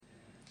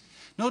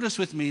Notice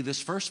with me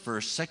this first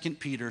verse, 2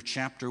 Peter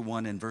chapter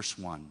 1 and verse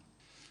 1.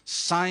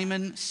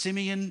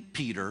 Simeon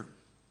Peter,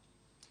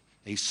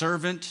 a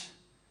servant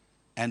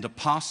and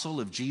apostle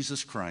of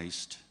Jesus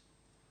Christ,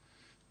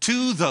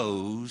 to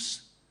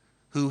those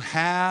who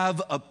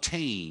have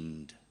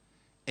obtained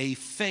a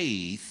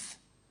faith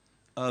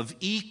of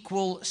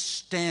equal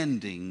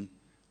standing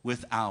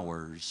with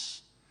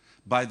ours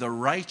by the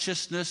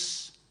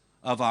righteousness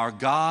of our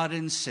God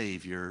and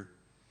Savior,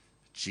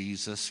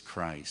 Jesus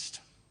Christ.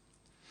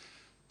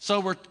 So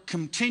we're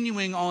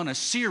continuing on a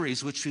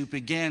series which we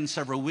began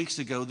several weeks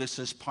ago. This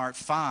is part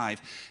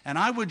 5. And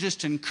I would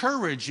just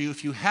encourage you,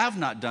 if you have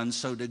not done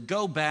so, to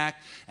go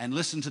back and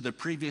listen to the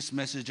previous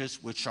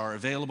messages which are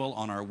available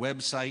on our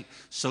website,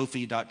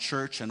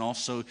 sophie.church, and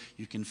also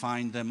you can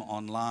find them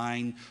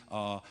online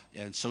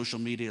and social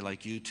media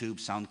like YouTube,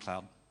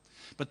 SoundCloud.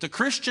 But the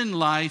Christian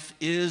life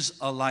is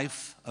a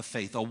life of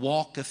faith, a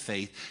walk of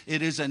faith.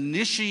 It is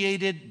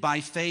initiated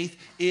by faith.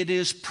 It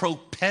is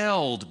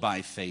propelled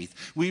by faith.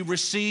 We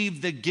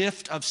receive the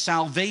gift of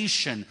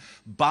salvation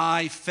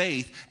by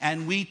faith,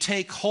 and we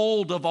take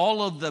hold of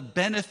all of the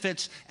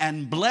benefits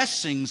and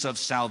blessings of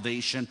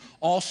salvation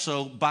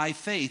also by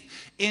faith.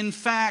 In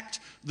fact,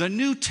 the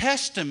New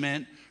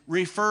Testament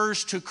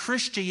refers to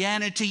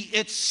Christianity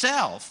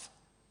itself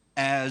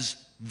as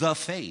the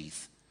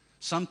faith.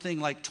 Something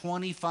like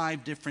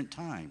 25 different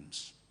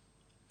times.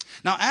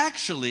 Now,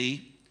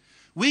 actually,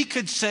 we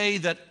could say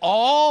that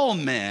all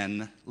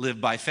men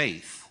live by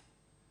faith,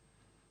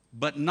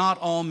 but not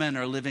all men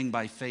are living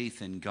by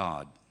faith in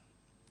God.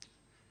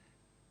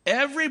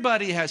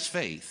 Everybody has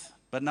faith,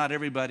 but not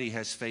everybody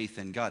has faith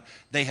in God.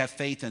 They have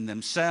faith in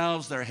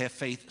themselves, they have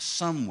faith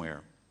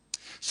somewhere.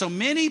 So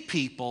many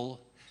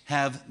people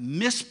have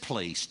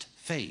misplaced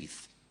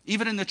faith,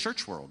 even in the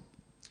church world.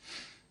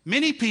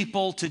 Many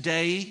people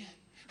today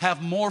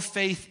have more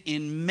faith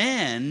in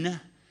men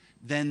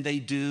than they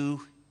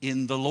do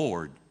in the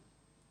Lord.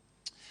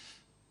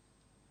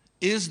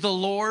 Is the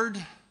Lord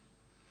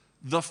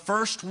the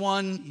first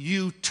one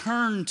you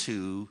turn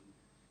to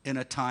in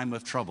a time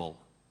of trouble?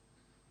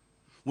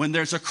 When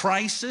there's a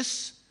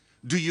crisis,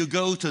 do you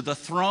go to the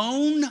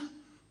throne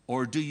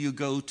or do you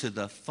go to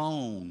the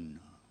phone?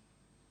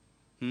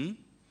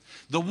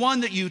 The one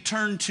that you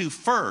turn to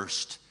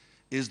first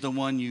is the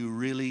one you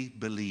really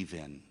believe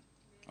in.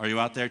 Are you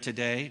out there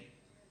today?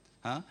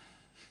 Huh?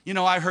 You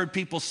know, I heard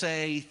people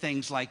say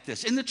things like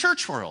this in the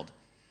church world.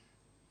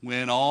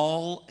 When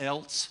all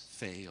else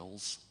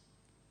fails,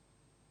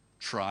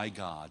 try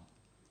God.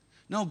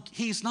 No,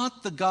 he's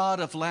not the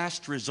God of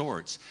last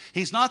resorts.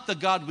 He's not the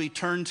God we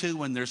turn to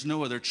when there's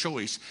no other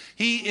choice.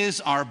 He is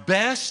our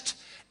best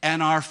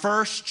and our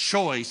first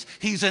choice.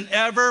 He's an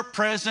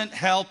ever-present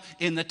help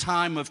in the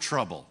time of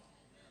trouble.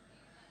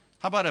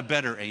 How about a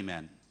better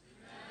amen?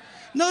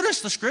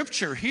 Notice the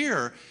scripture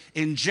here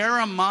in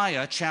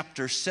Jeremiah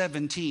chapter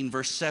 17,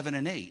 verse 7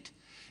 and 8.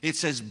 It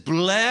says,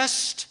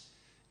 blessed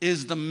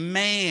is the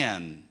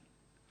man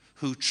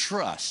who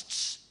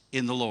trusts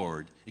in the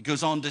Lord. It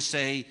goes on to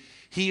say,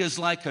 he is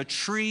like a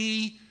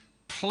tree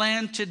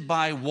planted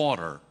by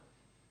water.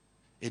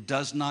 It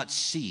does not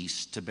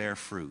cease to bear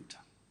fruit.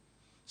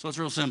 So it's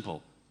real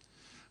simple.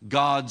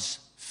 God's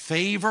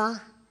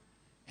favor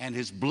and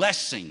his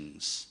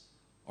blessings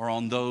are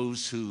on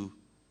those who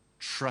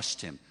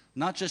trust him.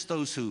 Not just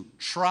those who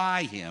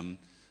try him,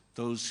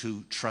 those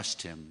who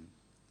trust him.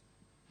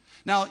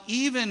 Now,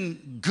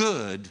 even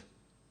good,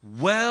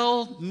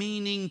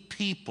 well-meaning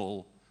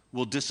people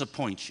will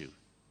disappoint you.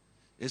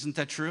 Isn't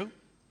that true?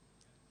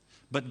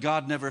 But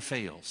God never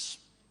fails.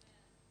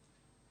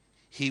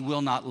 He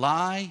will not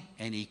lie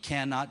and he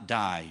cannot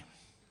die.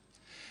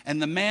 And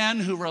the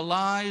man who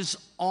relies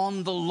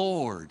on the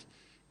Lord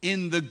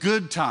in the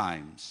good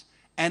times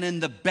and in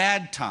the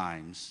bad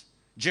times,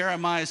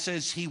 Jeremiah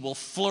says he will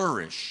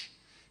flourish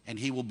and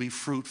he will be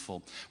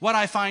fruitful. What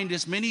I find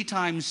is many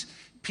times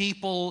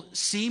people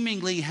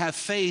seemingly have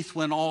faith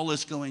when all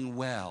is going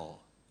well.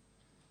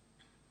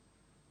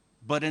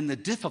 But in the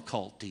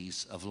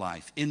difficulties of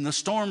life, in the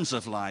storms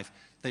of life,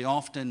 they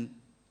often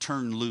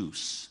turn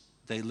loose.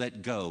 They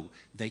let go.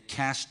 They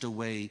cast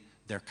away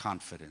their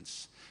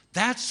confidence.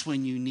 That's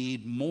when you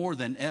need more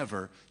than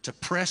ever to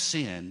press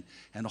in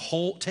and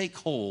take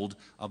hold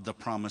of the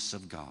promise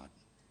of God.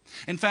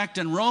 In fact,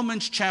 in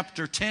Romans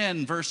chapter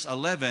 10, verse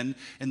 11,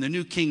 in the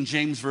New King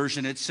James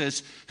Version, it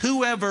says,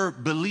 whoever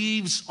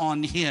believes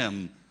on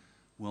him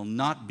will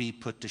not be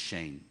put to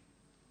shame.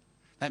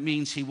 That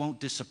means he won't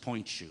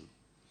disappoint you.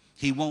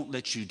 He won't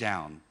let you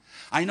down.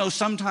 I know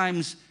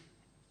sometimes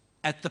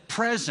at the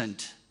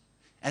present,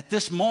 at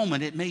this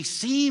moment, it may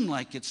seem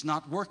like it's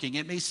not working.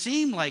 It may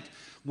seem like,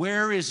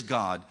 where is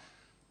God?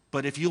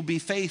 But if you'll be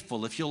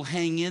faithful, if you'll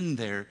hang in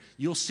there,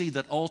 you'll see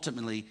that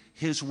ultimately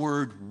his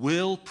word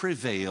will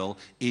prevail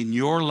in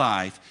your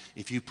life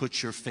if you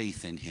put your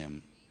faith in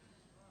him.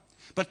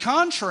 But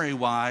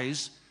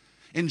contrary-wise,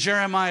 in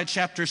Jeremiah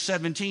chapter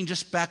 17,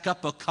 just back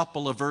up a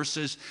couple of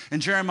verses. In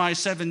Jeremiah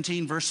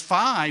 17, verse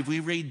 5, we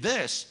read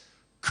this,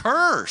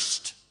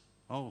 cursed.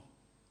 Oh,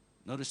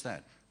 notice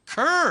that.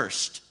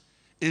 Cursed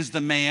is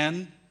the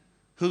man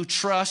who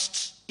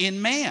trusts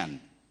in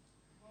man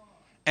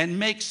and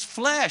makes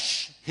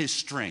flesh his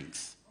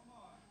strength,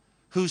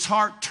 whose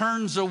heart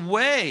turns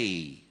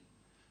away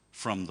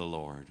from the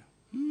Lord.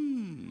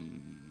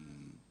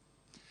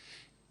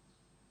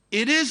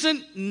 It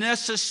isn't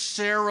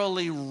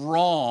necessarily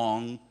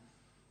wrong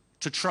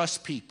to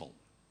trust people.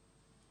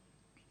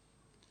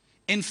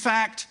 In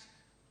fact,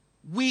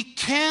 we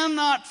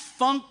cannot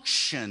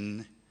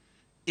function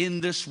in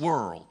this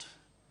world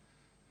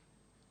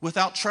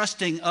without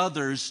trusting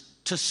others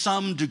to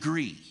some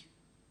degree.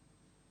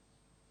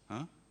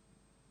 Huh?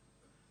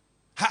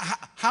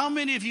 How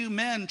many of you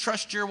men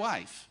trust your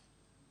wife?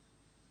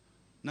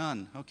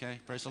 None. Okay,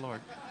 praise the Lord.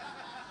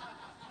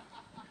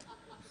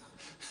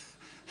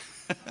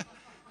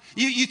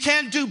 You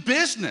can't do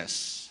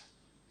business.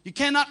 You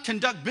cannot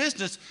conduct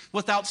business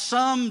without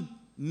some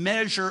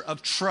measure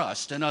of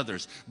trust in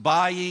others.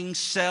 Buying,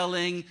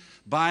 selling,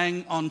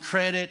 buying on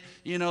credit,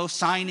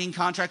 signing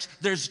contracts.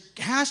 There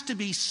has to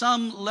be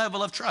some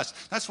level of trust.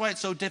 That's why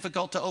it's so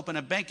difficult to open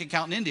a bank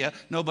account in India.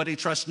 Nobody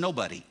trusts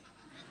nobody.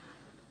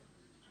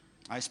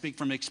 I speak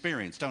from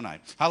experience, don't I?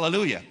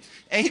 Hallelujah.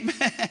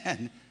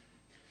 Amen.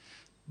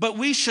 But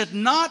we should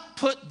not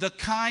put the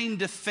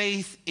kind of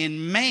faith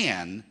in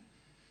man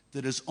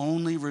that is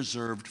only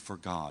reserved for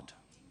God.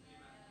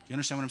 You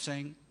understand what I'm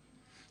saying?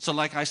 So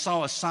like I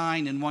saw a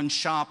sign in one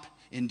shop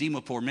in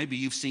Dimapur, maybe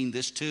you've seen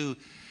this too,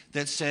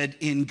 that said,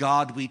 "In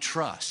God we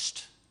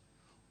trust.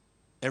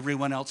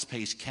 Everyone else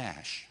pays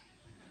cash."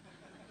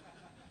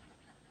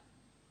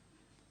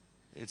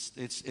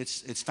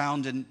 It's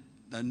found in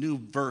a new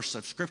verse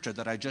of scripture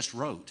that I just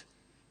wrote.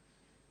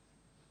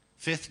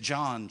 5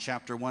 John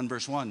chapter 1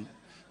 verse 1.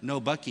 No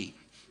bucky.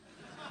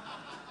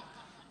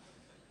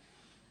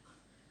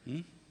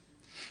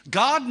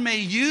 God may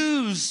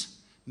use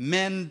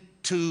men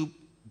to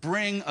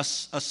bring a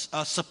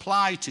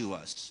supply to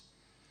us,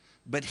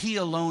 but he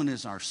alone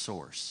is our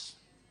source.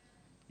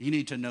 You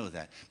need to know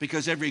that,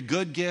 because every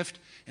good gift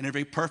and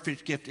every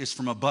perfect gift is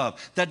from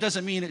above. That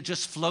doesn't mean it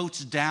just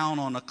floats down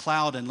on a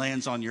cloud and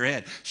lands on your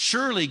head.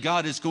 Surely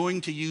God is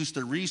going to use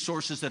the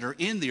resources that are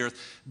in the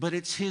earth, but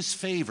it's his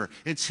favor,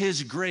 it's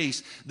his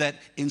grace that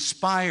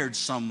inspired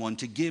someone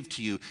to give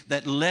to you,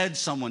 that led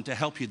someone to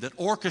help you, that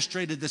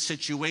orchestrated the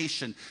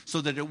situation so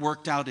that it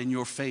worked out in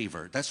your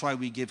favor. That's why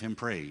we give him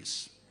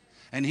praise.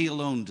 And he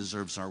alone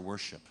deserves our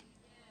worship.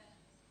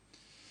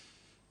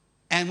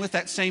 And with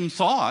that same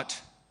thought,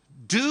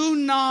 do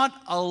not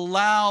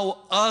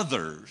allow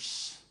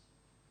others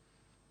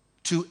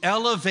to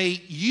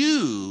elevate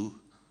you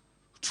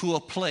to a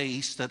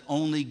place that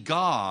only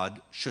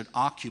God should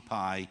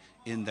occupy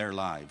in their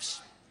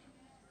lives.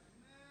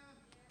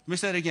 Let me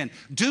say that again.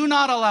 Do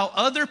not allow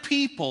other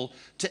people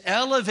to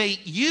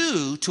elevate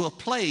you to a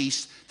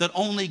place that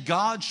only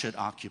God should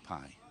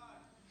occupy.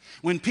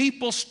 When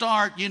people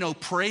start,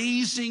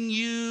 praising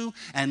you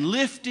and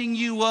lifting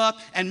you up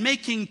and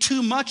making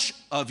too much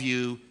of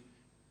you,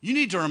 you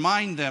need to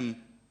remind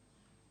them,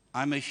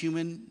 I'm a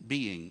human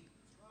being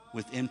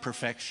with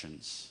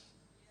imperfections.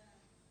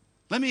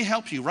 Let me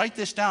help you. Write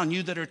this down,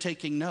 you that are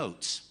taking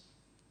notes.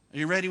 Are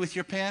you ready with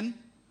your pen?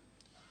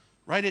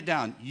 Write it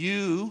down.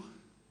 You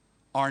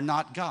are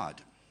not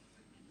God.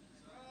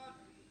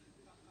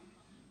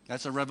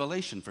 That's a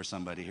revelation for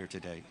somebody here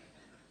today.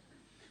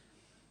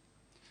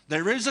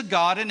 There is a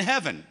God in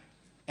heaven,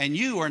 and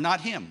you are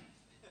not him.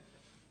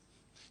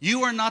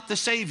 You are not the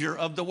Savior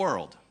of the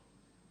world.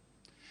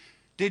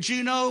 Did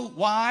you know,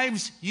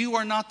 wives, you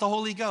are not the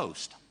Holy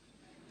Ghost?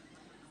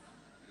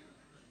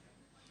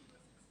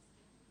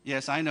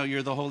 Yes, I know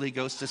you're the Holy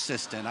Ghost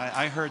assistant.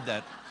 I heard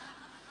that.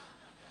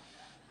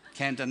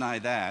 Can't deny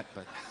that,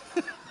 but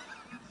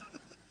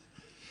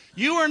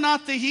you are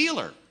not the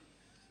healer.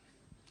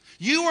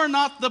 You are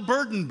not the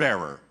burden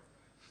bearer.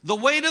 The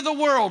weight of the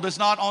world is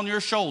not on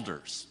your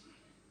shoulders.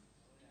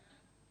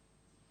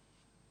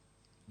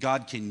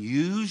 God can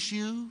use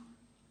you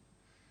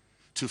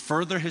to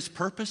further his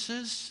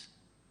purposes,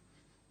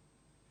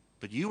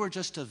 but you are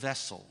just a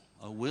vessel,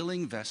 a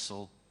willing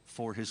vessel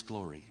for his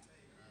glory.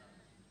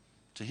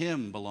 To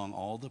him belong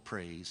all the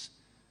praise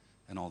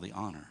and all the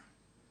honor.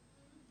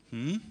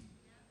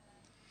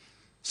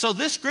 So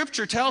this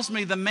scripture tells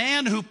me the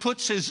man who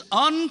puts his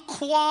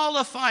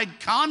unqualified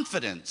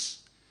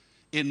confidence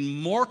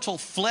in mortal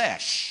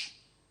flesh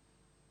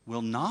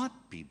will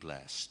not be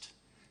blessed.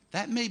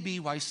 That may be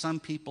why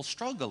some people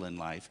struggle in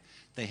life.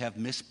 They have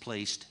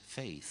misplaced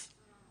faith.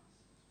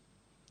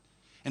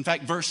 In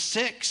fact, verse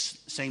 6,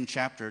 same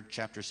chapter,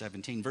 chapter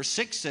 17, verse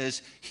 6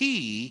 says,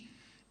 he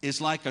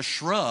is like a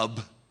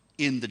shrub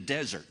in the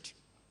desert.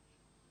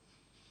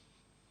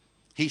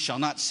 He shall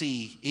not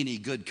see any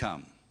good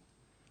come.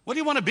 What do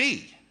you want to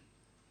be?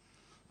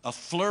 A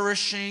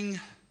flourishing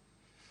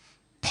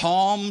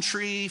palm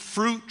tree,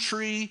 fruit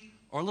tree,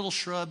 or a little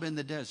shrub in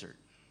the desert?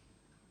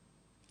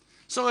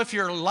 So if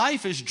your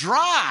life is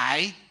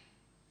dry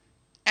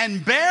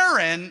and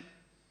barren,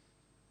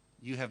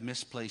 you have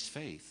misplaced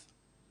faith.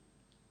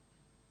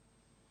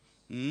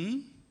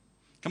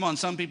 Come on,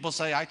 some people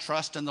say, I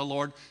trust in the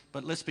Lord,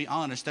 but let's be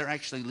honest, they're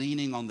actually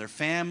leaning on their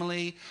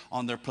family,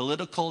 on their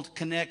political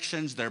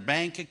connections, their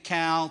bank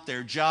account,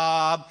 their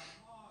job.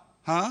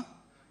 Huh?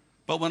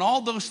 But when all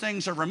those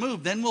things are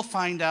removed, then we'll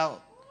find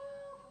out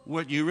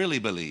what you really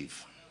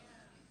believe.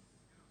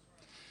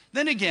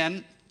 Then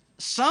again,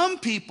 some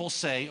people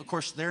say, of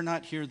course, they're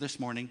not here this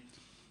morning.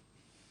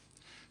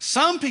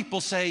 Some people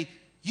say,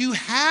 you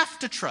have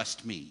to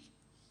trust me.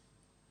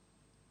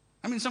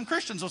 I mean, some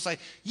Christians will say,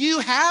 you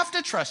have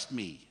to trust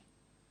me.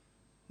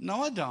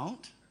 No, I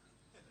don't.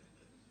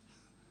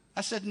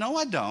 I said, no,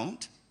 I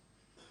don't.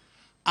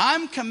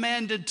 I'm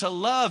commanded to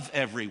love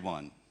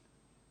everyone.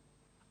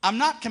 I'm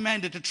not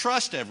commanded to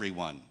trust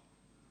everyone.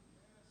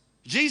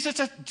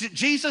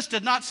 Jesus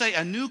did not say,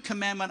 a new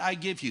commandment I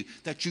give you,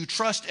 that you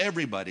trust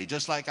everybody,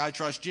 just like I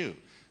trust you.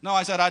 No,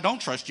 I said, I don't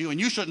trust you, and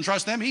you shouldn't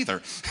trust them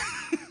either.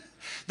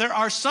 There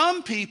are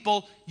some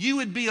people you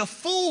would be a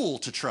fool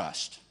to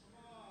trust.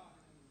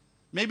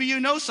 Maybe you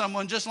know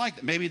someone just like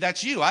that. Maybe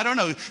that's you. I don't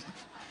know.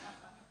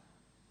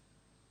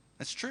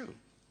 That's true.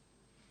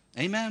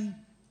 Amen.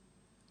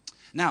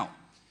 Now,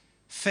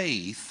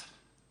 faith,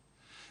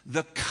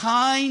 the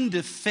kind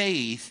of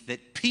faith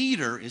that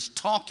Peter is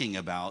talking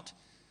about,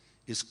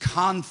 is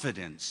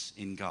confidence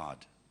in God.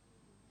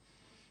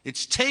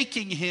 It's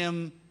taking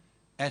him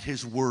at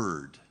his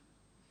word.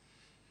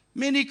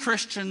 Many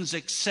Christians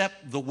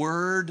accept the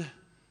word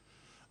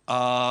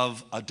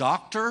of a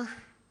doctor,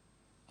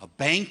 a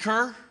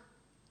banker,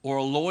 or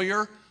a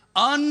lawyer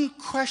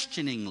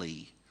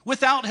unquestioningly,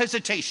 without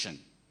hesitation.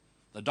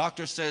 The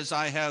doctor says,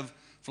 I have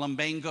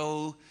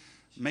flumbango,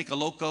 make a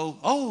loco.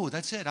 Oh,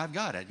 that's it, I've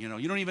got it. You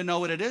don't even know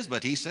what it is,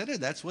 but he said it,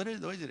 that's what it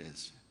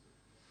is.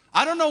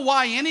 I don't know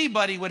why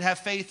anybody would have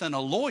faith in a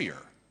lawyer.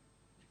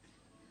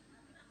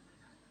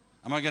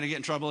 Am I going to get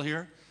in trouble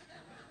here?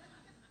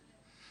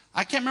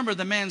 I can't remember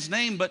the man's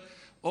name, but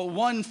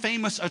one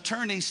famous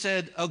attorney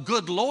said, a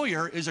good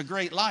lawyer is a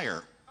great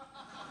liar.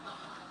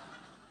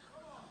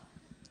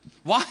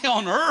 Why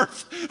on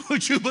earth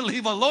would you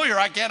believe a lawyer?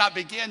 I cannot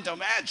begin to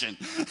imagine.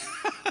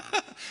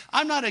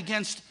 I'm not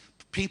against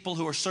people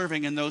who are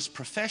serving in those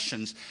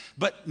professions,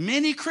 but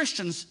many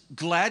Christians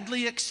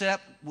gladly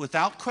accept,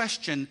 without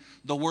question,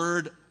 the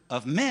word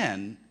of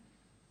men,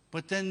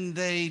 but then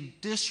they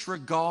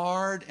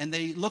disregard and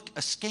they look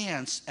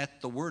askance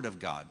at the word of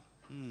God.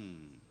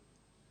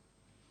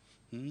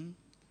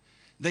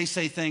 They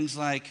say things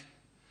like,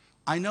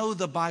 I know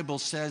the Bible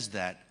says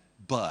that,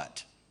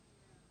 but.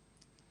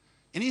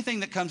 Anything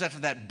that comes after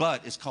that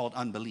but is called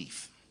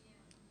unbelief.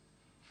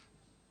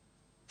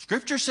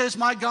 Scripture says,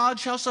 my God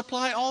shall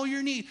supply all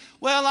your need.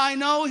 Well, I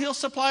know he'll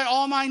supply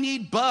all my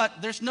need,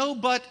 but there's no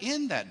but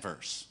in that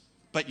verse.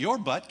 But your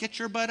butt, get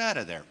your butt out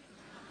of there.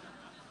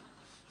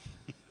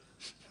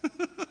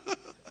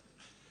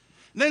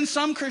 Then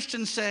some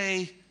Christians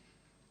say,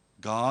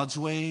 God's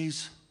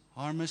ways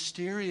are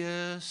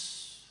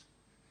mysterious.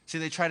 See,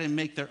 they try to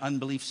make their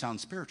unbelief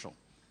sound spiritual.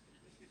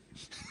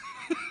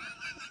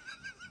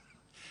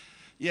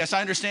 Yes,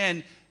 I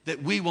understand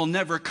that we will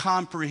never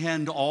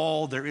comprehend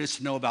all there is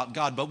to know about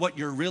God, but what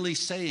you're really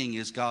saying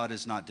is God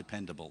is not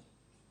dependable.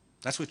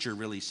 That's what you're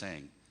really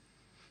saying.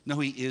 No,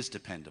 he is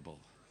dependable.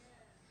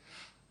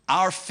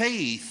 Our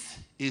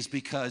faith is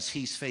because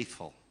he's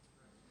faithful.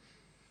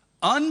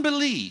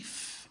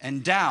 Unbelief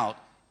and doubt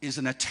is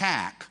an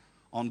attack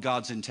on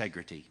God's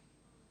integrity.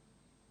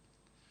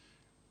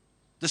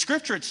 The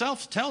scripture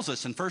itself tells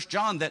us in 1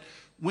 John that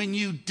when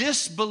you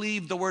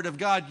disbelieve the word of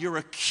God, you're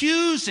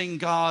accusing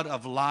God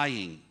of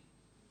lying.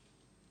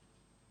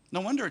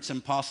 No wonder it's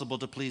impossible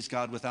to please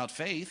God without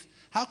faith.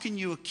 How can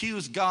you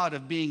accuse God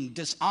of being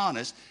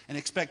dishonest and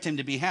expect him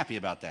to be happy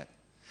about that?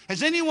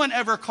 Has anyone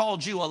ever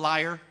called you a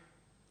liar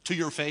to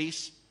your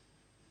face?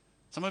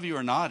 Some of you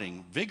are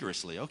nodding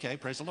vigorously. Okay,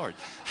 praise the Lord.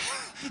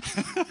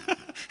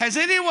 Has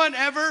anyone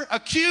ever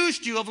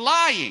accused you of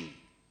lying?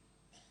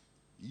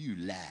 You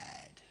lied.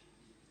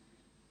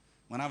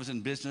 When I was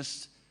in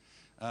business,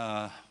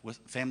 with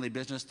family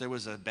business, there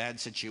was a bad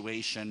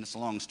situation. It's a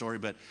long story,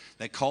 but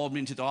they called me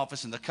into the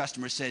office and the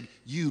customer said,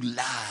 you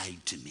lied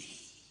to me.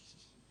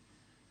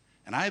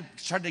 And I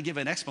tried to give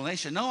an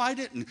explanation. No, I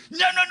didn't.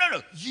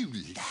 No. You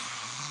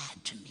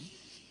lied to me.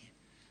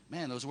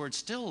 Man, those words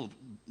still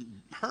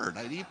hurt.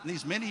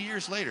 These many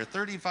years later,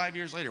 35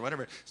 years later,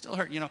 whatever, still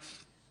hurt.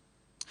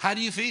 How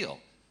do you feel?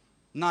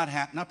 Not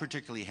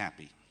particularly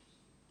happy.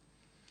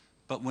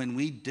 But when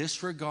we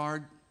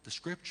disregard the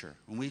scripture,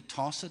 when we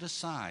toss it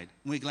aside,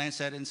 when we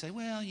glance at it and say,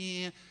 well,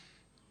 yeah,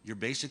 you're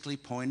basically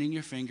pointing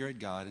your finger at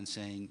God and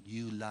saying,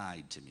 you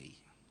lied to me.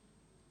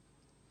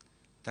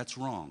 That's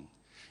wrong.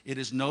 It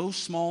is no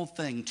small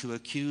thing to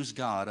accuse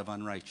God of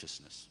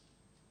unrighteousness.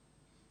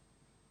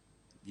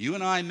 You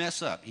and I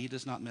mess up. He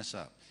does not mess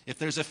up. If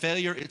there's a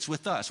failure, it's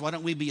with us. Why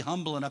don't we be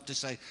humble enough to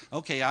say,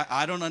 okay,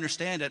 I don't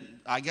understand it.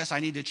 I guess I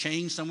need to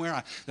change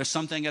somewhere. There's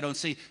something I don't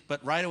see.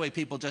 But right away,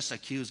 people just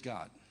accuse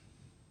God.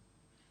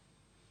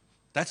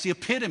 That's the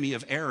epitome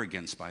of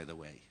arrogance, by the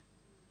way.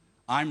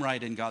 I'm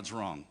right and God's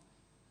wrong.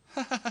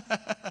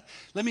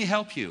 Let me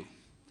help you.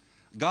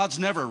 God's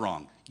never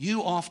wrong.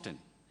 You often.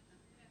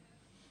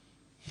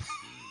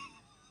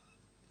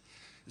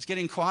 It's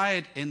getting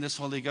quiet in this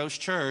Holy Ghost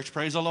church.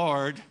 Praise the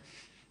Lord.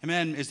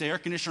 Amen. Is the air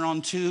conditioner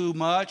on too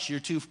much? You're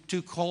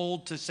too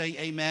cold to say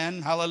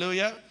amen.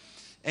 Hallelujah.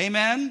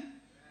 Amen.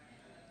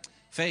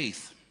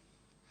 Faith.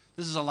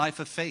 This is a life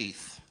of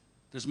faith.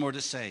 There's more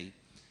to say.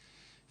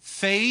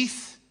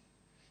 Faith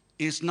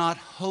is not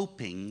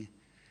hoping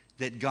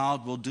that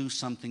God will do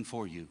something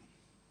for you.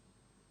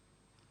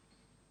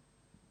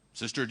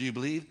 Sister, do you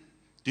believe?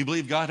 Do you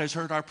believe God has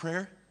heard our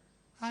prayer?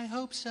 I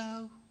hope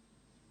so.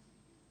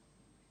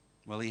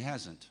 Well, he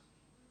hasn't.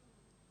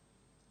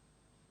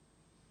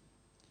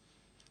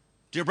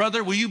 Dear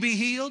brother, will you be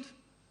healed?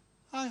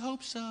 I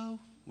hope so.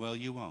 Well,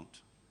 you won't.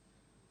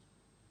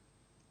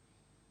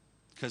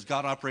 Because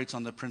God operates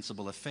on the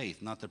principle of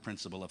faith, not the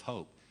principle of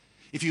hope.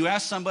 If you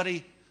ask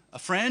somebody, a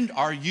friend,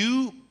 are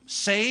you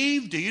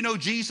saved? Do you know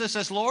Jesus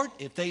as Lord?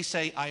 If they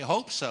say, I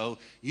hope so,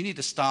 you need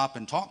to stop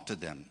and talk to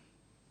them.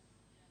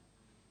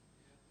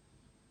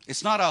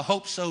 It's not a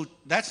hope so.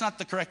 That's not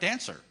the correct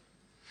answer.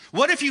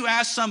 What if you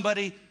ask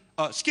somebody,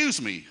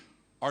 excuse me,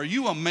 are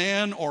you a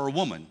man or a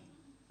woman?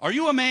 Are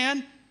you a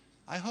man?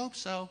 I hope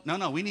so.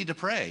 No, we need to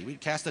pray. We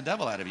cast the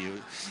devil out of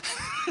you.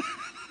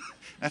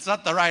 That's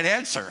not the right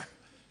answer.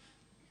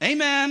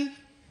 Amen.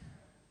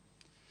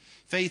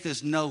 Faith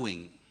is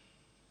knowing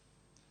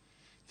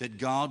that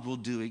God will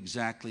do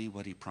exactly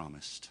what he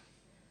promised.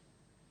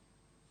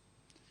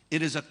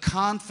 It is a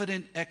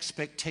confident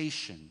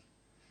expectation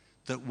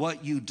that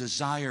what you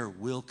desire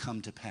will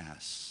come to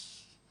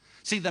pass.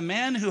 See, the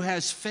man who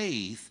has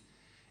faith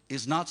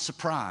is not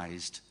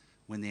surprised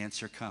when the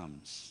answer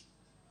comes.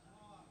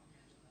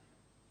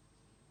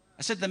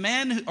 I said the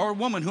man or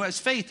woman who has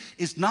faith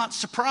is not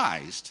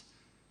surprised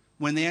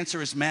when the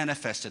answer is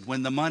manifested.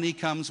 When the money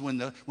comes, when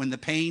the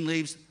pain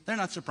leaves, they're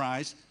not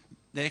surprised.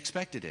 They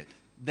expected it.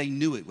 They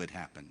knew it would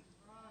happen.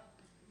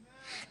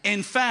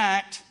 In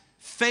fact,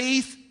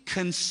 faith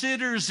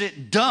considers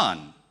it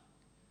done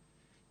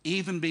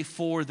even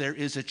before there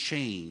is a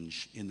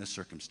change in the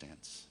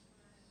circumstance.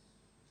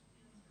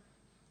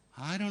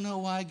 I don't know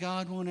why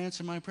God won't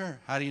answer my prayer.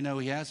 How do you know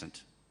he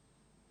hasn't?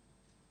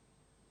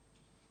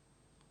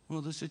 Well,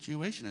 the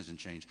situation hasn't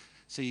changed.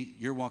 See,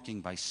 you're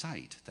walking by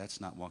sight.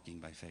 That's not walking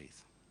by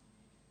faith.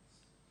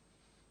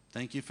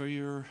 Thank you for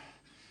your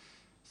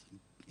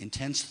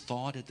intense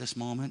thought at this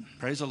moment.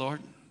 Praise the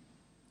Lord.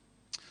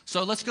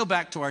 So let's go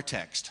back to our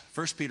text,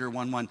 1 Peter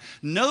 1:1.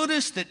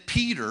 Notice that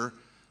Peter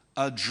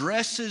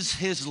addresses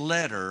his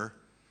letter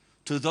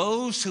to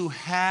those who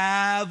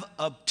have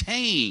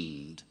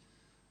obtained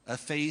a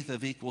faith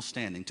of equal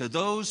standing, to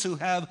those who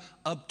have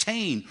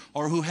obtained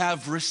or who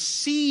have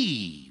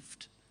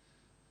received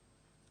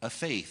a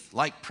faith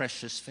like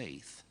precious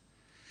faith.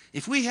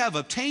 If we have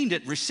obtained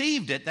it,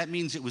 received it, that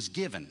means it was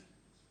given.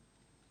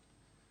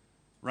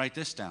 Write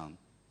this down.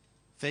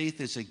 Faith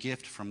is a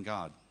gift from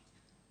God.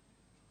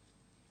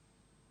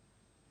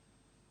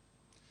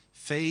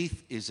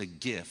 Faith is a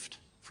gift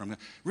from God.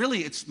 Really,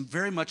 it's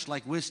very much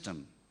like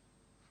wisdom.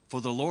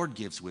 For the Lord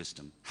gives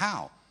wisdom.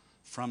 How?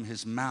 From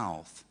his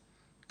mouth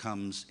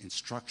comes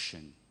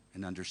instruction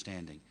and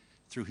understanding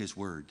through his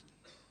word.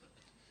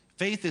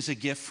 Faith is a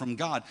gift from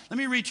God. Let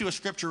me read you a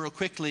scripture real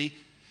quickly.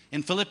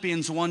 In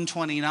Philippians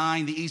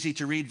 1:29, the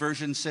easy-to-read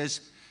version says,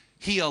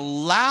 he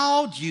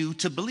allowed you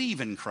to believe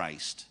in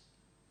Christ.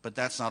 But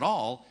that's not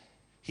all.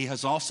 He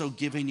has also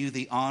given you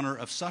the honor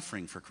of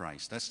suffering for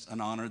Christ. That's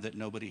an honor that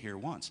nobody here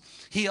wants.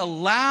 He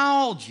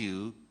allowed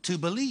you to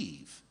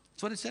believe.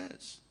 That's what it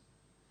says.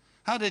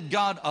 How did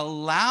God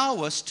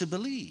allow us to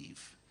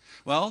believe?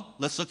 Well,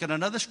 let's look at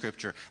another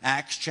scripture.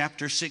 Acts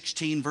chapter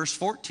 16, verse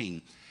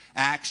 14.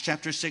 Acts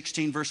chapter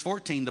 16, verse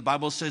 14, the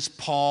Bible says,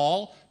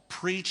 Paul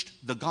preached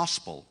the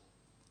gospel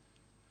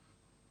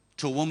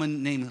to a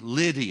woman named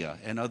Lydia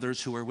and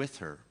others who were with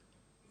her.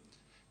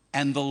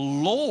 And the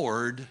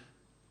Lord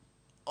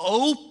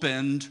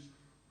opened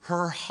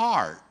her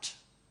heart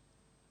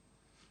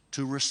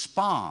to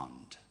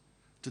respond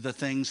to the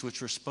things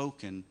which were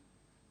spoken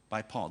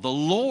by Paul. The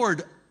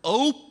Lord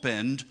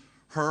opened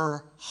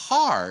her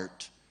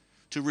heart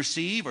to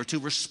receive or to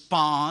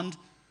respond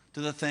to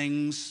the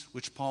things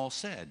which Paul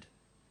said.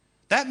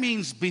 That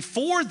means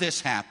before this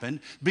happened,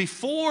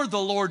 before the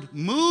Lord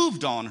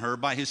moved on her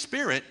by his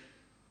Spirit,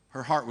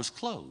 her heart was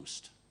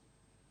closed.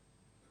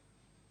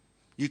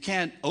 You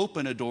can't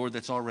open a door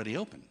that's already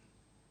open.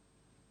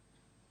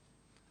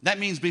 That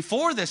means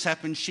before this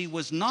happened, she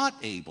was not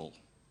able,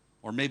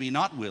 or maybe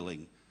not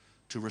willing,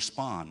 to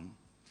respond.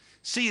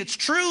 See, it's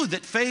true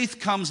that faith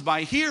comes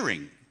by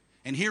hearing,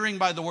 and hearing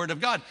by the word of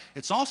God.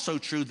 It's also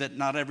true that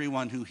not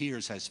everyone who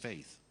hears has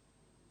faith.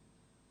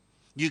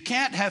 You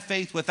can't have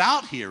faith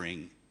without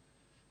hearing,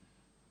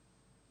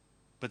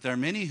 but there are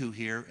many who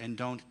hear and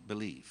don't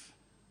believe.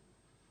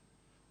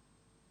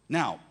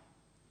 Now,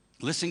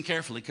 listen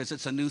carefully because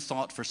it's a new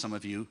thought for some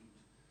of you.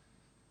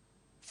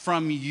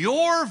 From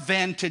your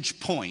vantage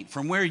point,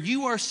 from where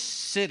you are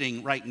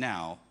sitting right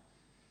now,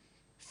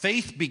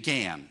 faith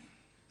began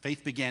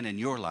in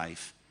your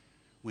life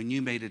when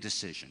you made a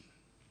decision.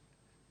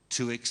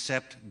 to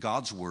accept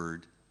God's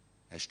word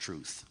as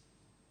truth.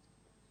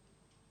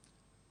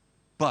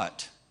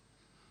 But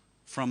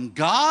from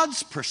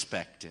God's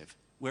perspective,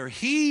 where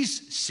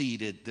he's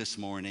seated this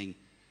morning,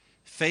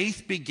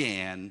 faith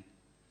began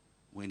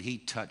when he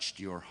touched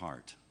your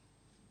heart.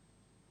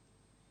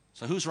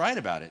 So who's right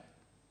about it?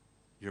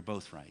 You're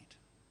both right.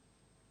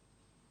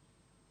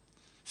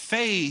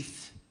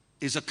 Faith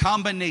is a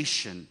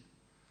combination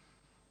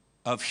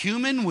of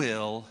human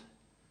will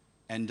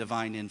and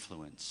divine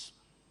influence.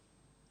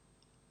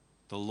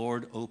 The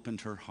Lord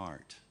opened her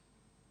heart.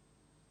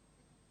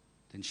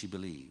 Then she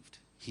believed.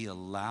 He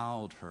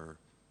allowed her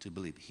to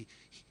believe.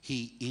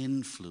 He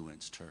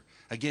influenced her.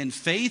 Again,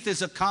 faith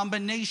is a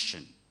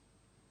combination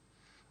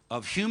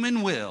of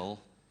human will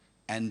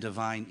and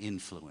divine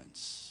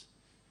influence.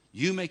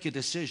 You make a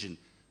decision,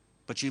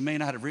 but you may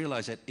not have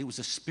realized that it was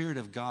the Spirit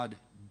of God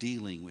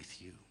dealing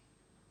with you.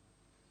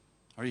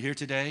 Are you here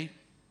today?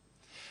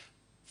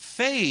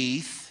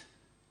 Faith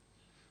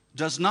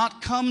does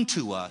not come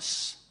to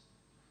us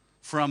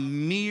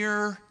from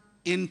mere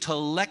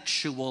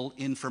intellectual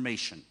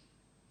information.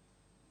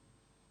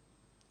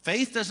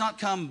 Faith does not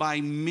come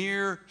by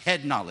mere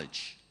head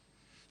knowledge,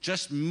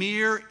 just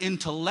mere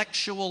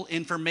intellectual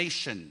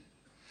information.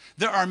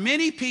 There are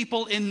many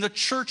people in the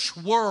church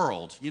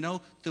world,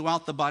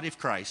 throughout the body of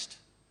Christ,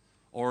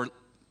 or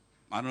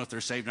I don't know if they're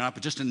saved or not,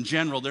 but just in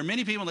general, there are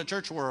many people in the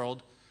church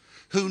world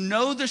who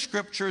know the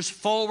scriptures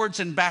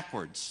forwards and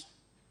backwards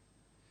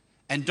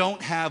and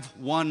don't have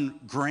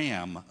 1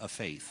 gram of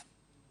faith.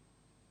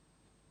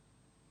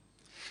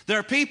 There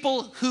are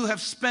people who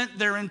have spent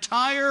their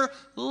entire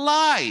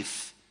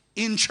life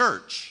in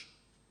church.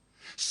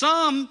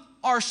 Some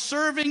are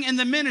serving in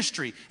the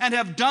ministry and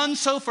have done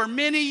so for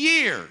many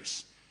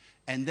years,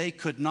 and they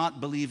could not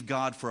believe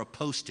God for a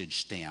postage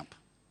stamp.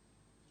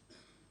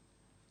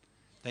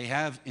 They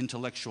have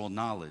intellectual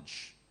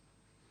knowledge,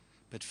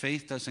 but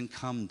faith doesn't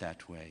come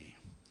that way.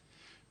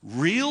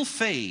 Real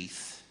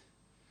faith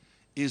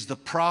is the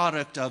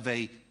product of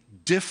a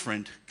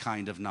different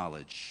kind of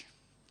knowledge.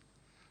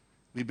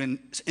 We've been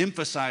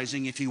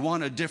emphasizing if you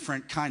want a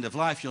different kind of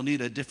life, you'll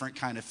need a different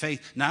kind of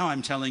faith. Now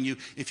I'm telling you,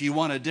 if you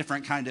want a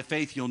different kind of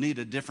faith, you'll need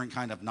a different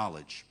kind of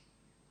knowledge.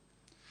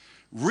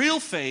 Real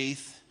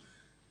faith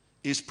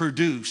is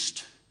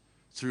produced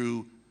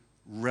through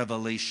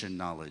revelation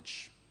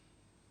knowledge.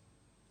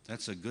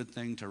 That's a good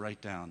thing to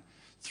write down.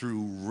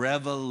 Through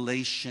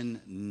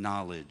revelation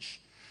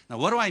knowledge. Now,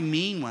 what do I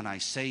mean when I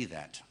say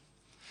that?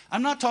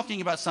 I'm not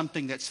talking about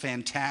something that's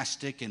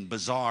fantastic and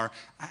bizarre.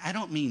 I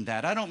don't mean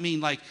that. I don't mean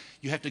like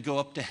you have to go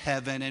up to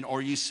heaven and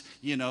or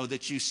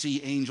that you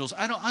see angels.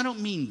 I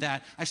don't mean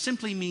that. I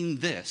simply mean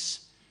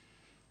this.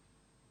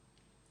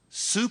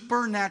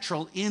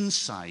 Supernatural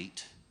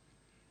insight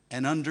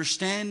and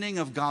understanding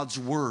of God's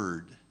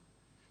word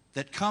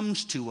that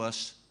comes to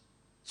us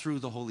through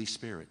the Holy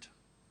Spirit.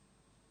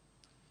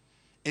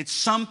 It's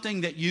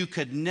something that you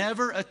could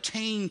never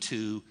attain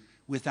to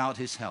without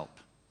his help.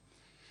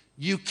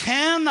 You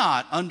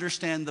cannot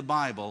understand the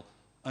Bible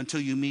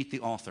until you meet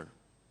the author.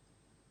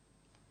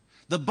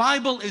 The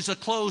Bible is a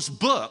closed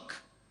book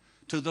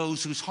to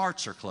those whose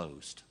hearts are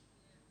closed.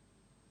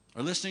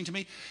 Are you listening to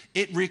me?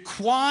 It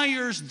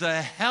requires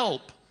the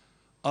help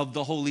of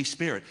the Holy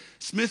Spirit.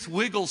 Smith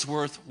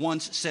Wigglesworth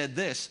once said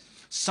this: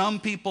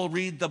 some people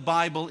read the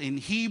Bible in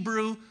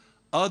Hebrew,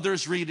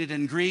 others read it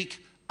in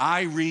Greek,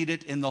 I read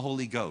it in the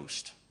Holy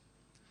Ghost.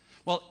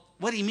 Well,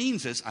 what he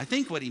means is, I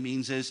think what he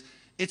means is,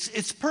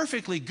 it's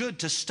perfectly good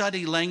to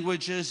study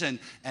languages and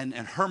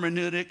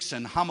hermeneutics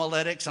and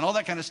homiletics and all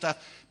that kind of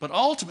stuff, but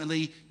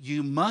ultimately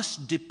you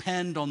must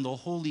depend on the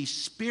Holy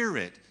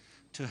Spirit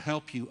to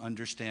help you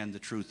understand the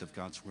truth of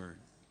God's word.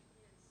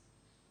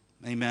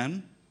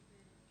 Amen?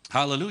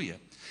 Hallelujah.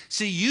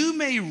 See, you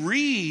may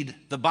read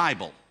the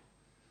Bible,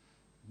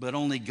 but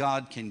only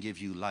God can give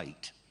you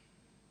light.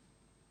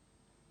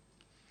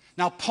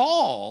 Now,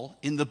 Paul,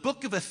 in the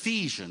book of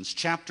Ephesians,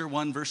 chapter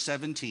 1, verse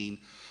 17,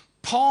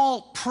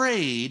 Paul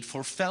prayed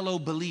for fellow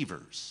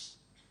believers.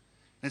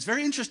 And it's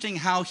very interesting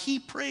how he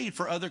prayed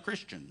for other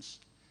Christians.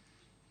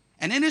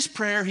 And in his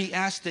prayer, he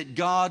asked that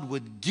God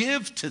would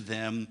give to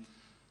them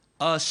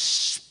a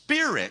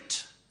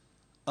spirit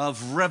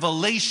of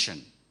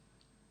revelation.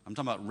 I'm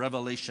talking about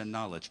revelation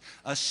knowledge.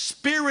 A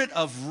spirit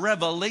of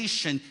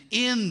revelation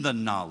in the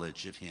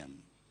knowledge of him.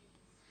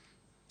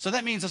 So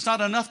that means it's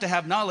not enough to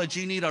have knowledge.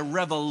 You need a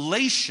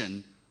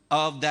revelation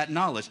of that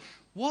knowledge.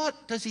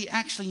 What does he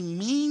actually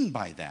mean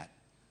by that?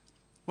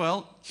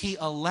 Well, he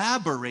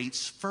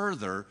elaborates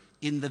further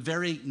in the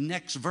very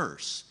next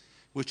verse,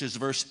 which is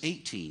verse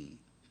 18.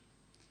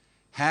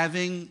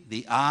 Having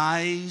the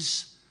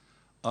eyes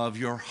of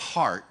your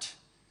heart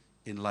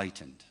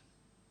enlightened.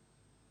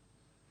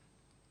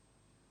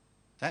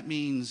 That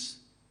means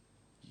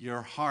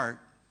your heart,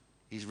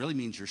 it really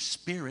means your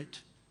spirit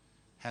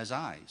has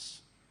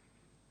eyes.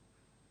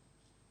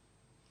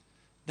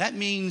 That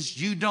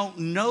means you don't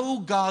know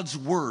God's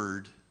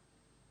word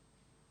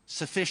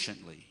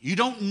sufficiently. You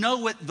don't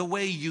know it the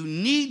way you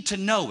need to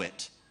know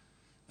it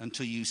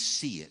until you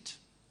see it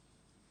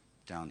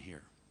down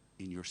here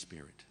in your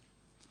spirit.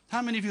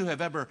 How many of you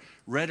have ever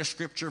read a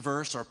scripture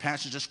verse or a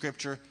passage of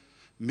scripture,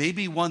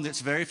 maybe one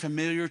that's very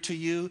familiar to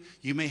you?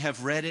 You may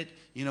have read it,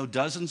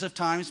 dozens of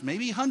times,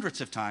 maybe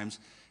hundreds of times,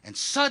 and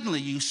suddenly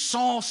you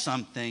saw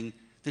something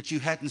that you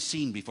hadn't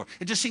seen before.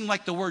 It just seemed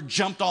like the word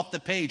jumped off the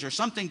page, or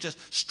something just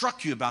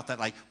struck you about that,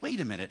 like, wait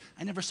a minute,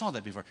 I never saw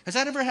that before. Has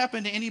that ever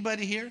happened to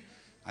anybody here?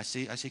 I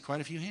see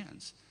quite a few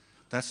hands.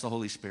 That's the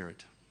Holy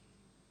Spirit.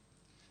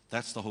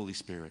 That's the Holy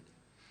Spirit.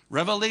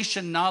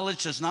 Revelation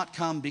knowledge does not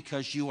come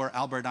because you are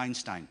Albert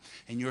Einstein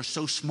and you're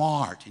so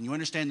smart and you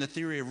understand the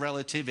theory of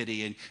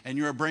relativity and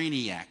you're a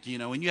brainiac,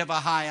 and you have a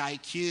high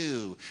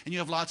IQ and you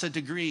have lots of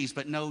degrees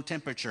but no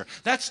temperature.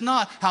 That's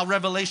not how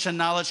revelation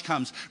knowledge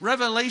comes.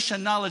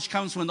 Revelation knowledge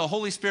comes when the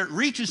Holy Spirit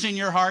reaches in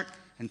your heart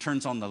and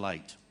turns on the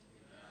light.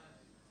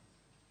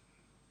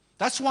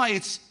 That's why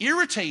it's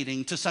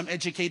irritating to some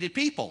educated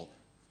people,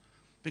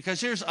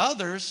 because here's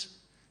others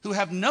who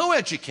have no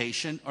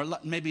education, or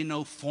maybe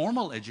no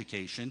formal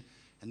education,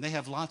 and they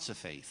have lots of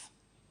faith.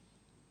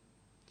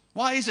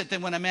 Why is it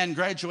that when a man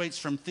graduates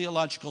from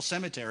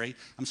seminary,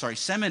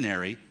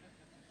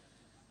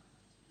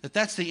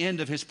 that's the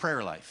end of his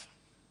prayer life?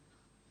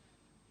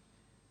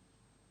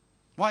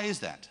 Why is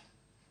that?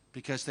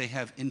 Because they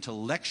have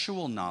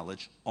intellectual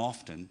knowledge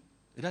often.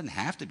 It doesn't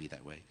have to be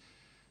that way,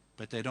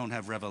 but they don't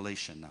have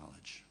revelation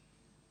knowledge.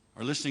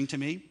 Are you listening to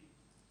me?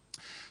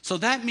 So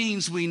that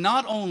means we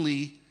not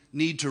only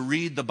need to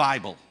read the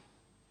Bible,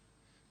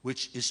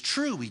 which is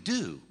true, we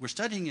do. We're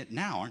studying it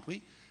now, aren't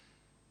we?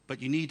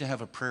 But you need to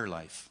have a prayer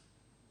life.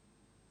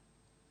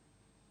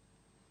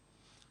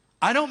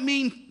 I don't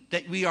mean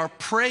that we are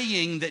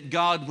praying that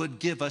God would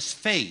give us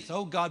faith.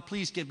 Oh, God,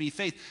 please give me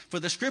faith. For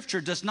the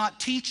scripture does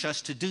not teach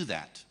us to do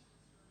that.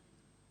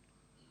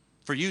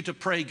 For you to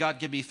pray, God,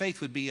 give me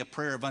faith, would be a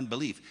prayer of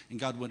unbelief, and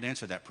God wouldn't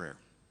answer that prayer.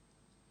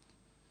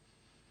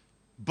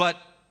 But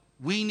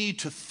we need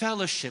to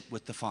fellowship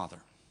with the Father.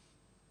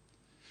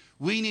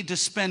 We need to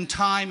spend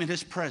time in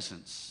his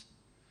presence.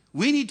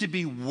 We need to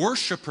be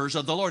worshipers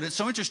of the Lord. It's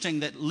so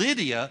interesting that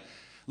Lydia,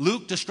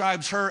 Luke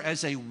describes her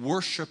as a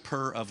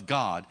worshiper of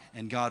God,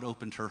 and God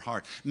opened her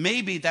heart.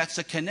 Maybe that's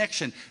a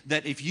connection,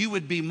 that if you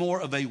would be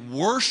more of a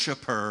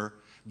worshiper,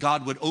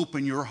 God would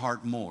open your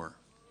heart more.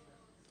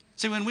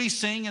 See, when we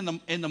sing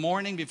in the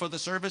morning before the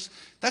service,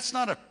 that's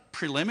not a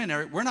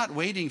preliminary. We're not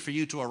waiting for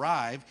you to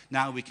arrive.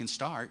 Now we can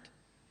start.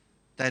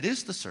 That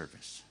is the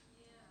service.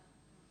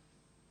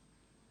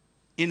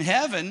 In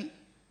heaven,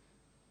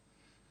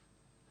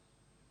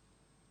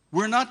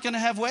 we're not going to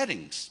have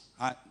weddings.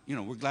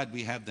 We're glad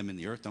we have them in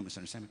the earth, don't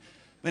misunderstand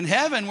me. In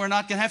heaven, we're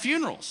not going to have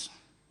funerals.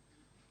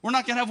 We're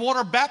not going to have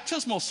water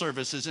baptismal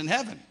services in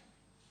heaven.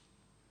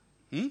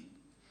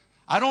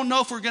 I don't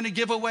know if we're going to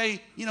give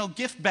away,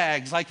 gift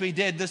bags like we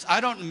did this.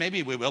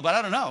 Maybe we will, but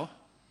I don't know.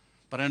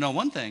 But I know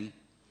one thing,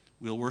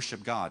 we'll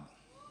worship God.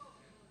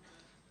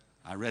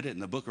 I read it in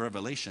the book of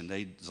Revelation.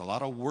 There's a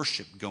lot of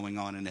worship going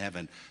on in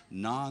heaven.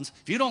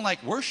 If you don't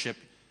like worship,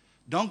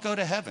 don't go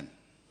to heaven.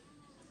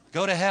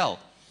 Go to hell.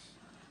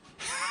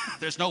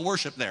 There's no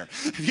worship there.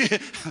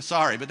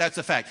 Sorry, but that's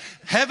a fact.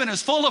 Heaven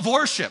is full of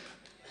worship.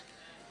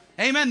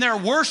 Amen. They're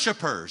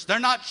worshipers. They're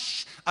not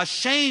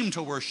ashamed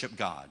to worship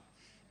God.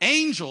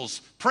 Angels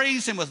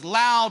praise him with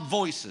loud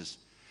voices.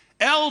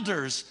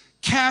 Elders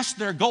cast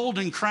their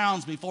golden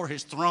crowns before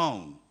his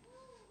throne.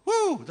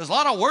 Woo, there's a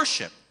lot of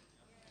worship.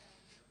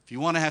 If you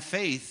want to have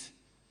faith,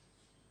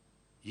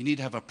 you need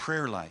to have a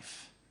prayer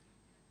life.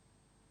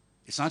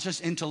 It's not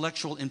just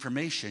intellectual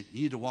information.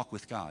 You need to walk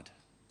with God.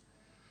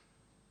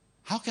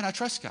 How can I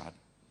trust God?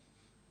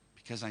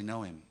 Because I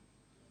know him.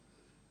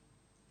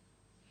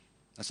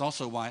 That's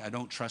also why I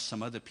don't trust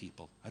some other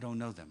people. I don't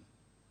know them.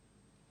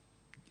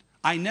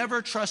 I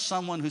never trust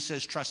someone who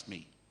says, trust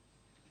me.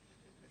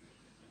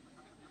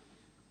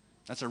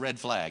 That's a red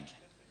flag.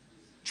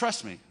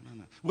 Trust me.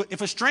 No.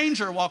 If a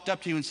stranger walked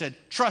up to you and said,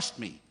 trust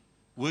me,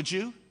 would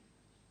you?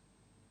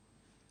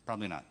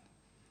 Probably not.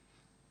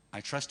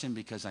 I trust him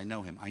because I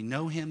know him. I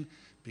know him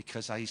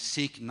because I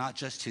seek not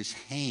just his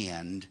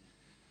hand,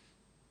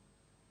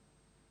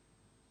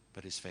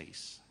 but his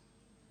face.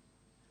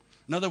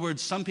 In other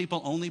words, some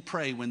people only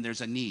pray when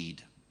there's a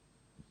need.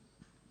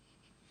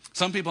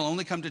 Some people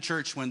only come to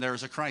church when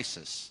there's a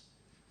crisis.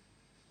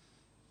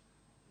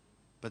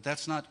 But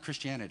that's not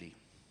Christianity.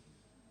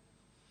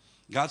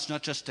 God's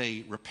not just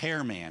a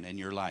repairman in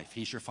your life.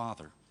 He's your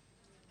Father.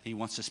 He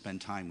wants to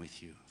spend time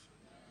with you.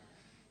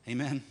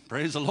 Amen.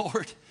 Praise the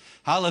Lord.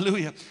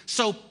 Hallelujah.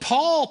 So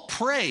Paul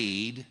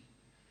prayed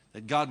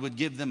that God would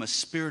give them a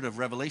spirit of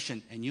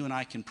revelation, and you and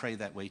I can pray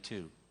that way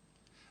too.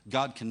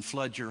 God can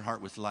flood your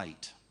heart with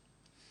light.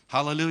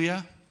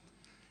 Hallelujah.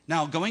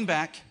 Now, going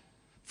back,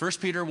 1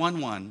 Peter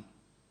 1:1,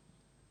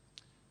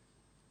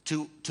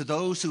 to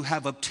those who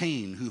have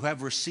obtained, who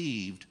have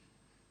received.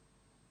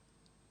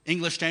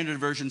 English Standard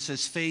Version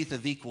says faith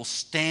of equal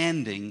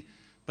standing,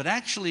 but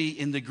actually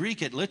in the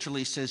Greek it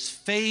literally says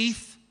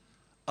faith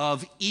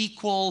of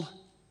equal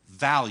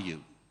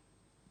value.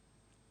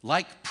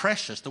 Like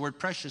precious, the word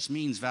precious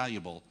means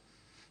valuable.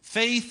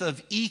 Faith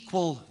of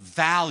equal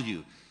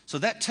value. So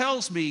that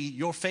tells me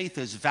your faith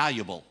is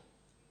valuable.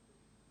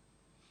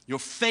 Your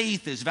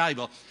faith is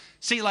valuable.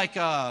 See, like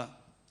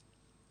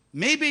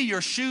maybe your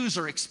shoes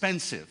are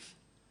expensive.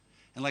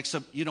 And like,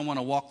 so you don't want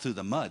to walk through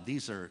the mud.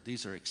 These are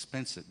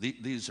expensive.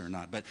 These are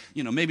not. But,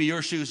 maybe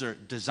your shoes are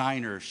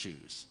designer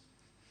shoes.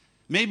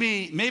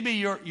 Maybe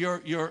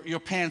your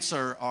pants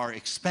are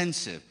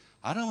expensive.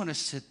 I don't want to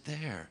sit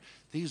there.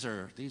 These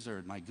are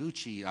my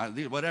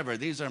Gucci, whatever.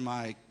 These are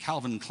my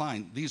Calvin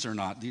Klein. These are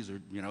not. These are,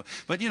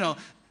 But,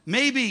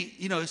 maybe,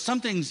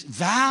 something's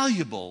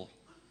valuable.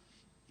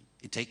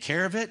 You take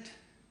care of it.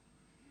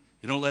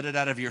 You don't let it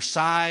out of your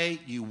sight.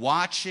 You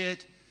watch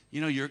it.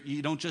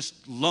 You don't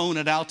just loan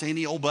it out to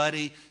any old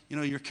buddy.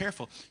 You're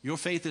careful. Your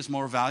faith is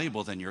more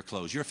valuable than your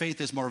clothes. Your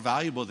faith is more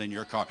valuable than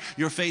your car.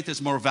 Your faith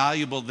is more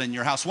valuable than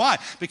your house. Why?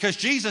 Because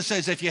Jesus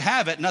says if you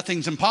have it,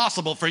 nothing's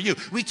impossible for you.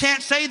 We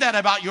can't say that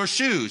about your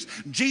shoes.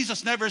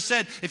 Jesus never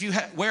said if you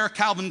wear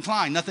Calvin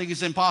Klein, nothing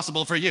is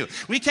impossible for you.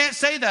 We can't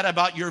say that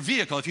about your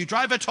vehicle. If you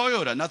drive a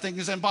Toyota, nothing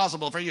is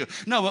impossible for you.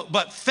 No,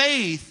 but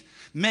faith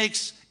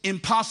makes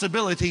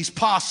impossibilities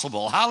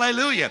possible.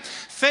 Hallelujah.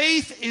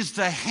 Faith is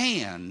the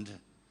hand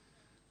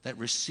that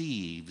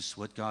receives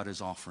what God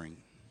is offering.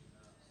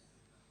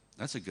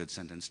 That's a good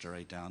sentence to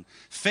write down.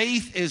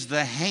 Faith is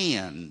the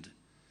hand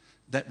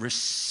that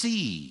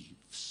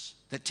receives,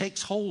 that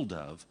takes hold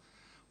of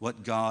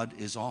what God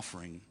is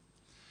offering.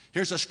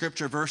 Here's a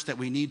scripture verse that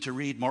we need to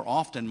read more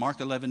often, Mark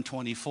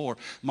 11:24.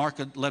 Mark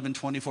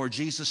 11:24,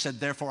 Jesus said,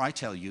 "Therefore I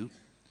tell you,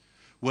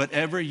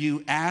 whatever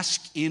you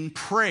ask in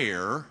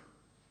prayer,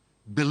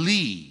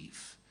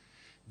 believe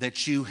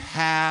that you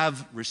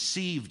have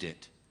received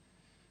it,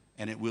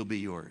 and it will be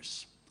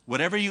yours."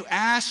 Whatever you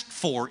ask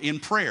for in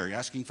prayer, you're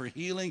asking for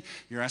healing,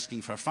 you're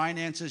asking for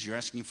finances, you're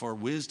asking for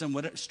wisdom,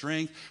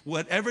 strength,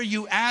 whatever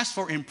you ask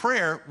for in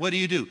prayer, what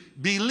do?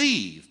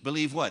 Believe.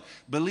 Believe what?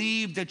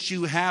 Believe that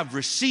you have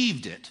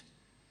received it,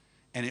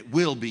 and it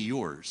will be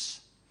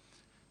yours.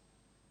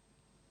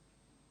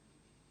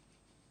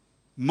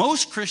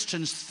 Most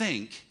Christians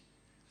think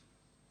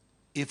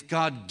if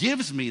God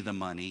gives me the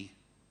money,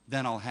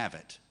 then I'll have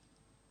it.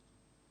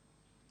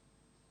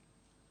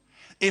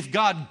 If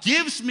God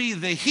gives me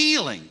the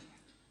healing,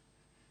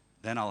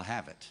 then I'll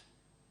have it.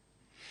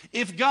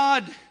 If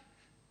God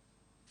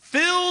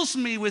fills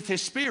me with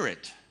His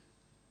Spirit,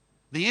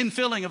 the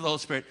infilling of the Holy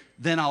Spirit,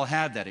 then I'll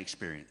have that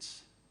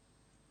experience.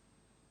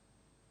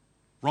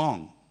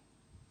 Wrong.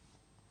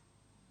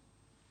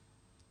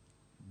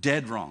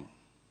 Dead wrong.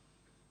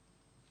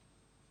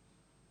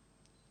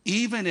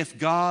 Even if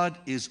God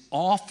is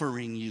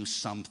offering you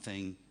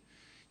something,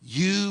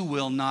 you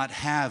will not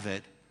have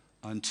it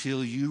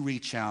until you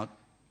reach out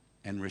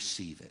and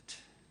receive it.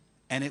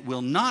 And it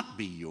will not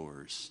be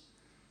yours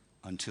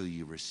until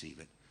you receive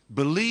it.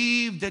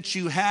 Believe that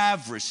you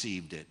have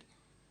received it.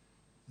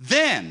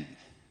 Then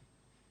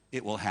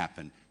it will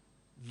happen.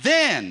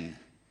 Then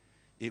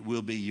it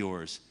will be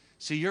yours.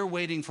 See, you're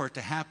waiting for it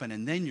to happen,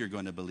 and then you're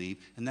going to believe,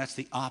 and that's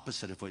the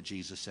opposite of what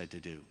Jesus said to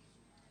do.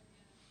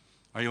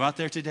 Are you out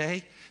there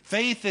today?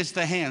 Faith is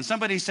the hand.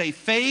 Somebody say,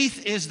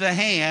 faith is the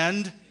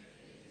hand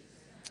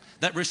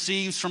that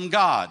receives from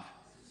God.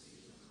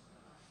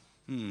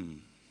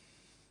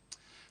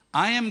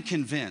 I am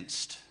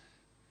convinced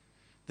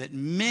that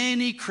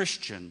many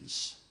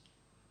Christians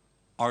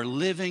are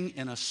living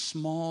in a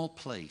small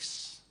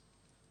place.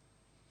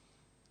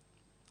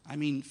 I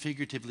mean,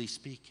 figuratively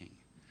speaking.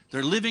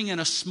 They're living in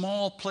a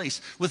small place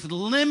with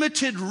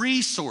limited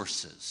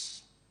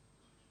resources,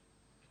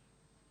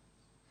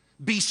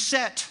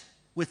 beset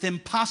with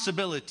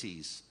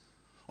impossibilities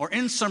or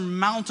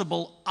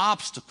insurmountable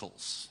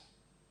obstacles.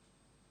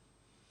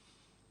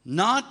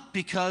 Not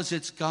because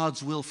it's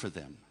God's will for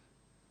them,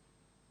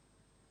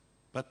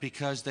 but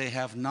because they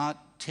have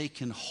not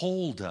taken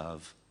hold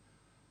of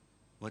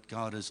what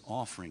God is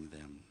offering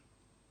them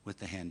with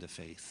the hand of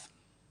faith.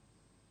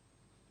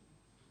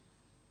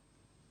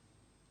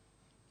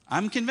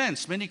 I'm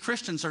convinced many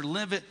Christians are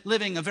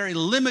living a very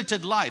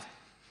limited life.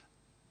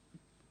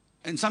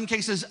 In some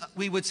cases,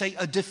 we would say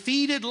a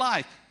defeated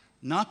life,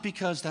 not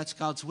because that's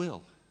God's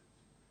will,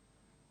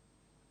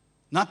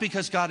 not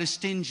because God is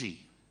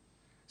stingy.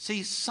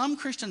 See, some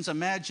Christians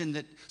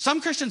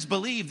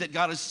believe that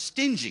God is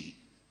stingy.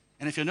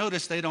 And if you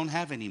notice, they don't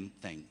have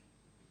anything.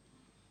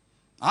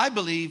 I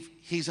believe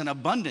He's an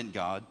abundant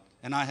God,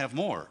 and I have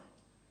more.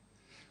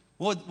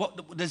 Well,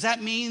 does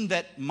that mean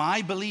that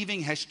my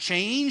believing has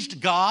changed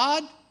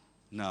God?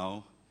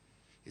 No.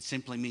 It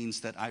simply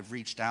means that I've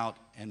reached out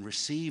and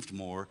received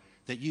more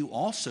that you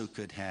also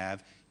could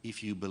have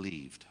if you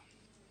believed.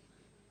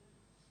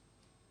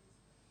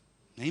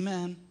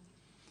 Amen.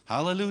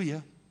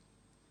 Hallelujah.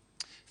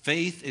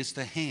 Faith is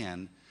the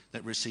hand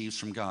that receives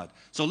from God.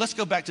 So let's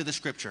go back to the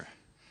scripture.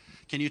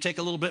 Can you take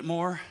a little bit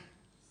more?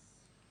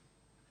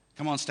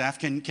 Come on, staff.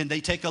 Can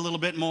they take a little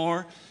bit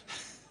more?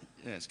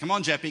 Yes. Come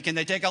on, Jeppy. Can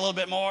they take a little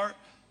bit more?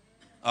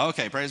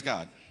 Okay, praise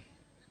God.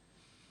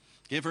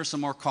 Give her some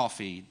more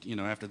coffee,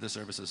 after the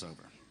service is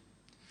over.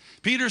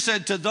 Peter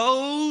said, to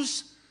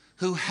those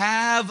who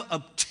have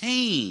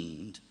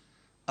obtained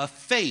a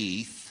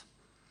faith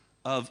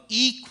of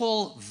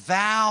equal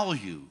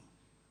value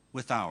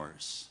with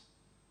ours.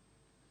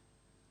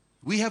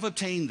 We have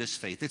obtained this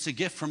faith. It's a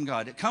gift from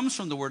God. It comes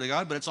from the Word of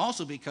God, but it's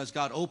also because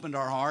God opened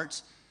our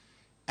hearts,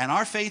 and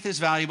our faith is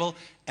valuable,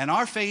 and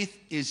our faith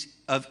is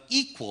of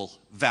equal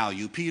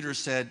value, Peter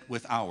said,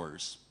 with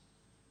ours.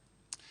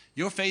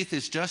 Your faith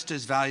is just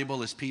as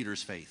valuable as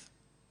Peter's faith.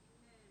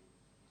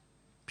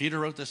 Peter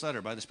wrote this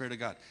letter by the Spirit of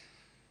God.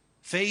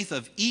 Faith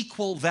of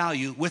equal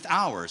value with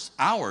ours.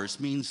 Ours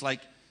means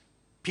like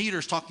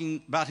Peter's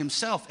talking about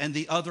himself and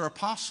the other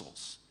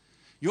apostles.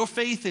 Your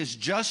faith is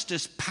just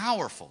as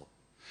powerful.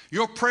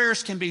 Your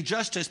prayers can be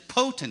just as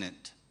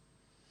potent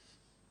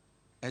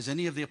as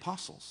any of the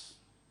apostles.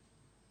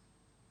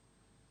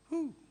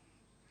 Whew.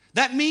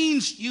 That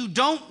means you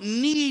don't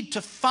need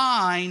to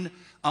find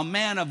a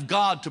man of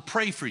God to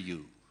pray for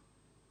you.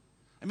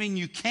 I mean,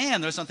 you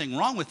can. There's nothing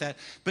wrong with that.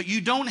 But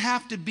you don't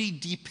have to be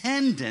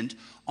dependent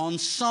on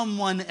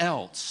someone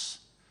else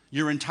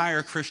your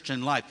entire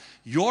Christian life.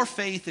 Your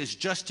faith is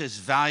just as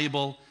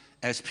valuable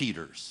as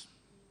Peter's.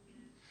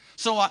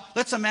 So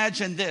let's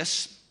imagine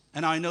this.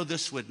 And I know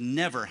this would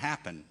never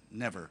happen,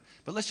 never.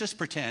 But let's just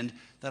pretend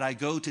that I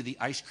go to the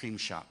ice cream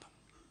shop.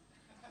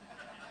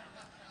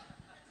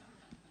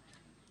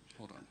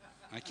 Hold on.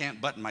 I can't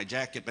button my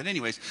jacket, but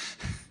anyways.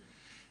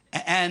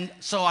 And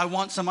so I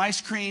want some ice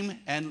cream,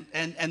 and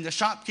the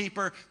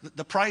shopkeeper,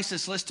 the price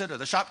is listed, or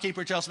the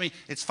shopkeeper tells me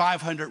it's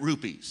 500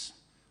 rupees.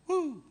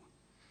 Woo!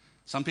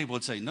 Some people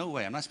would say, no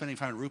way, I'm not spending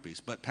 500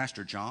 rupees. But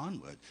Pastor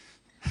John would.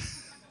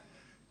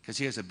 Because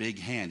he has a big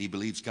hand. He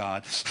believes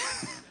God.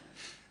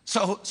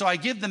 So I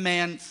give the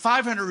man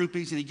 500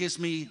 rupees, and he gives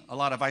me a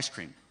lot of ice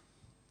cream.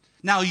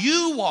 Now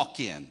you walk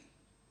in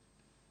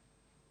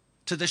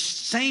to the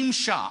same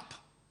shop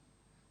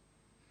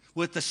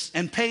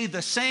and pay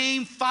the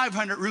same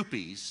 500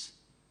 rupees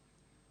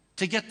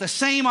to get the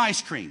same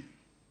ice cream,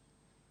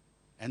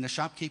 and the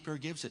shopkeeper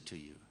gives it to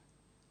you.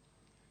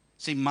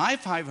 See, my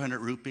 500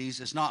 rupees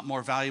is not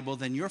more valuable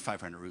than your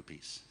 500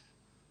 rupees.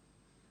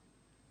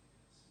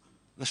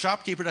 The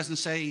shopkeeper doesn't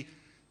say,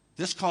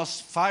 this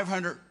costs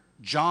 500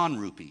 John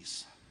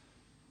rupees,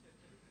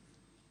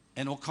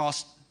 and it will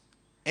cost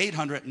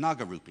 800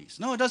 Naga rupees.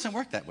 No, it doesn't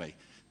work that way.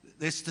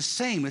 It's the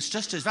same. It's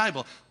just as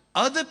valuable.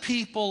 Other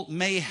people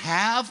may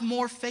have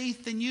more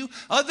faith than you.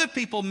 Other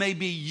people may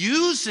be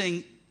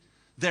using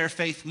their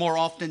faith more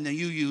often than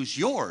you use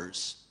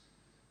yours,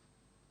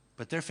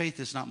 but their faith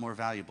is not more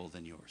valuable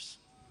than yours.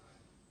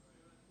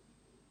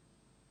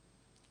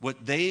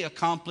 What they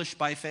accomplish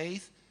by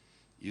faith,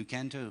 you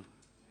can too.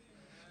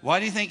 Why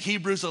do you think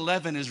Hebrews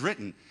 11 is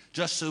written?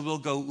 Just so we'll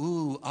go,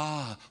 ooh,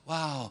 ah,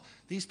 wow,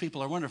 these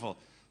people are wonderful.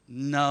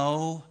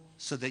 No,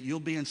 so that you'll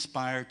be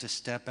inspired to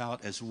step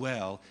out as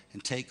well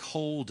and take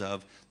hold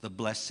of the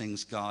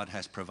blessings God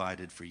has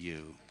provided for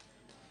you.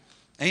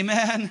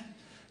 Amen.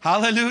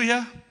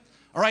 Hallelujah.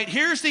 All right,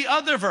 here's the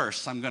other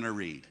verse I'm going to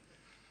read.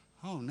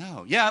 Oh,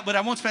 no. Yeah, but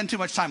I won't spend too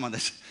much time on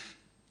this.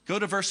 Go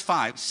to verse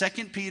 5,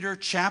 2 Peter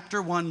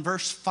chapter 1,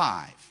 verse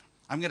 5.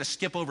 I'm going to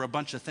skip over a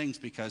bunch of things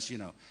because,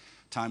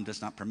 time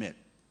does not permit.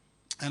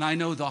 And I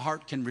know the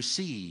heart can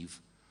receive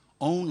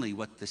only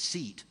what the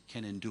seat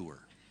can endure.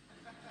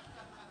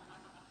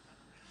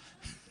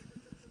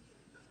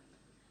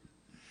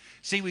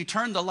 See, we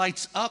turn the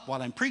lights up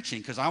while I'm preaching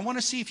because I want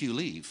to see if you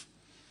leave.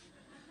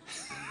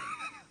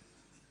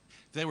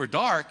 If they were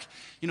dark,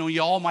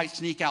 you all might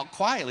sneak out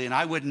quietly and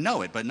I wouldn't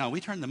know it. But no, we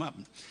turned them up.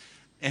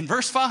 In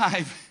verse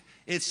 5,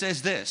 it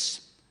says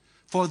this,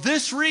 for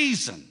this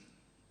reason,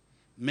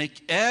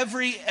 make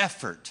every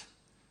effort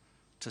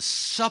to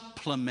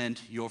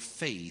supplement your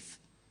faith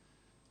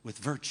with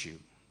virtue,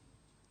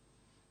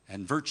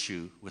 and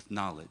virtue with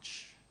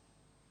knowledge.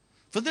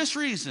 For this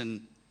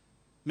reason,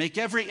 make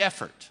every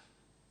effort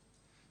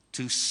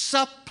to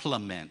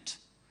supplement.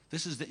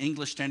 This is the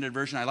English Standard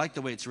Version. I like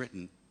the way it's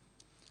written.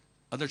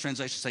 Other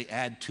translations say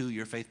add to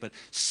your faith, but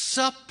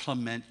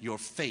supplement your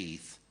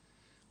faith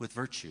with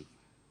virtue.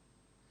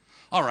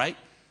 All right,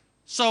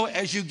 so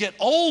as you get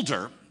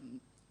older,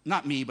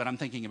 not me, but I'm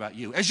thinking about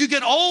you. As you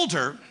get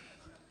older,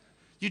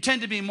 you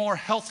tend to be more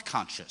health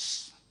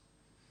conscious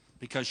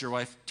because your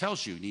wife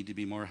tells you need to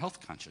be more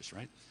health conscious,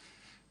 right?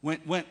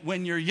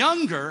 When you're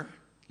younger,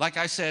 like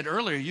I said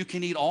earlier, you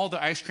can eat all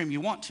the ice cream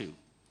you want to.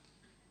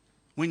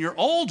 When you're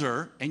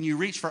older and you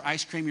reach for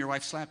ice cream, your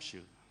wife slaps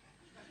you.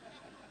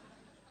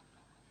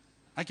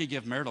 I could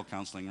give marital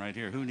counseling right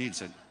here. Who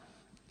needs it?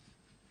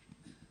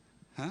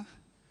 Huh?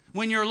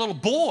 When you're a little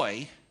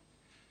boy,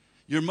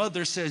 your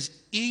mother says,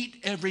 eat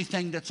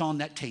everything that's on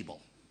that table.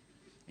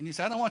 And you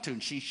say, I don't want to.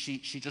 And she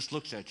just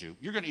looks at you.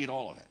 You're going to eat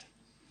all of it.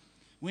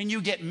 When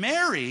you get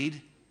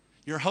married,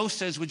 your host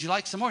says, would you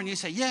like some more? And you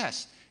say,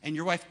 yes. And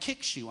your wife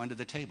kicks you under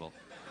the table.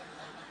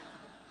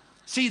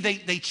 See,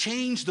 they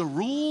change the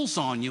rules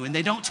on you and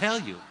they don't tell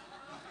you.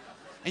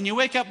 And you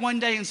wake up one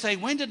day and say,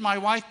 when did my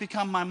wife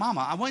become my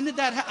mama? When did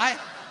that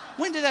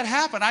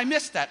happen? I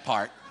missed that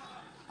part.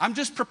 I'm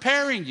just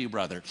preparing you,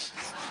 brother.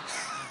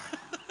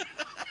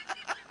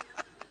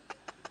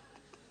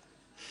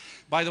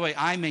 By the way,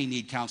 I may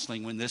need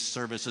counseling when this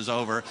service is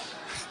over.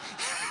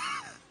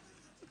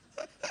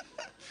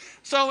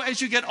 So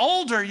as you get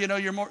older,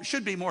 you're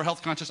should be more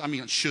health conscious. I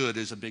mean, should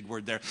is a big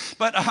word there.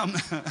 But,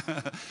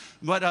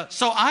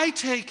 so I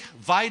take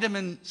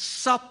vitamin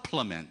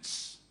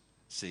supplements,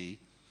 see,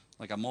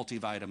 like a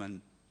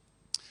multivitamin,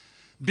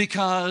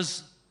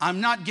 because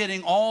I'm not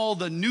getting all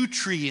the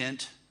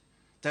nutrient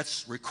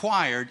that's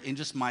required in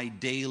just my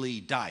daily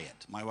diet.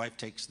 My wife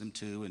takes them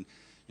too, and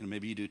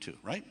maybe you do too,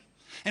 right?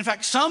 In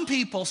fact, some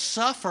people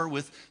suffer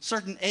with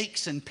certain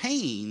aches and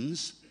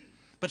pains,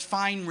 but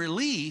find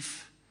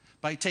relief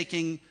by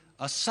taking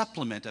a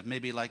supplement of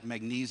maybe like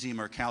magnesium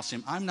or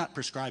calcium. I'm not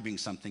prescribing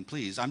something,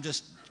 please. I'm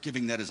just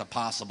giving that as a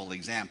possible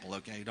example,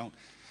 okay?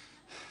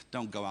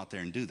 Don't go out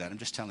there and do that. I'm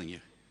just telling you.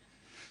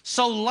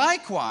 So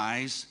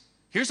likewise,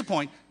 here's the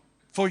point.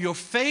 For your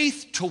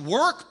faith to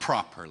work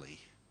properly,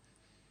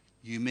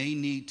 you may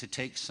need to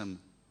take some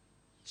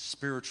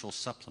spiritual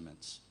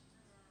supplements.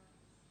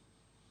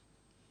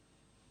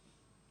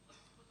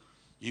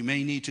 You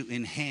may need to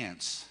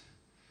enhance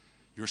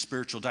your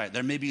spiritual diet.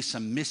 There may be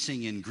some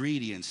missing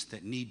ingredients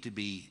that need to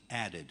be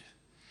added.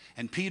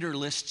 And Peter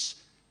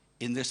lists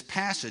in this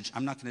passage,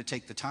 I'm not going to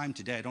take the time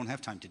today, I don't have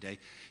time today,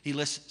 he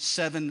lists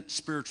 7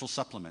 spiritual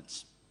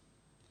supplements.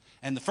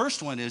 And the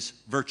first one is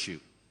virtue.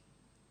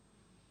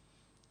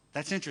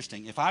 That's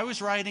interesting. If I was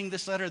writing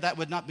this letter, that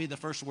would not be the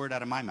first word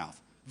out of my mouth.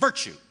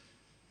 Virtue.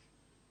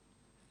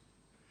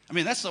 I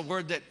mean, that's a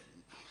word that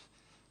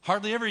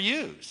hardly ever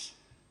use.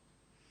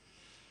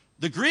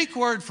 The Greek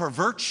word for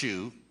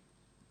virtue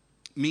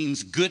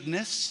means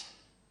goodness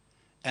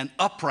and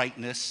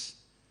uprightness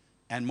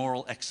and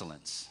moral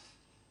excellence.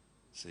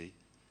 See?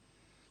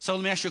 So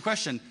let me ask you a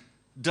question.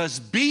 Does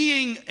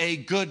being a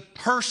good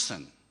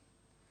person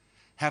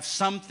have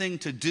something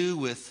to do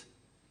with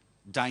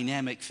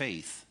dynamic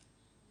faith?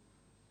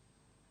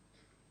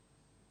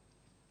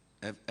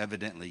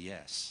 Evidently,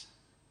 yes.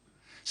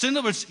 So in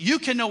other words, you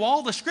can know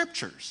all the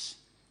scriptures,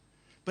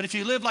 but if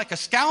you live like a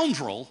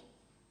scoundrel,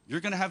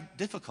 you're going to have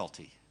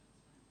difficulty.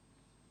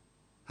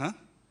 Huh?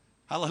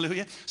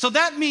 Hallelujah. So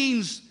that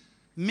means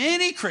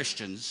many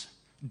Christians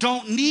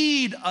don't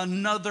need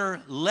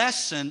another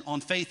lesson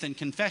on faith and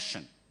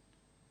confession.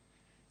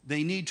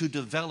 They need to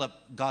develop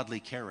godly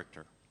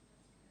character.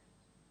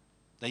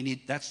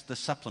 That's the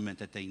supplement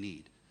that they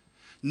need.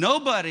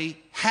 Nobody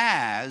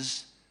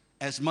has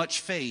as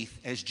much faith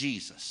as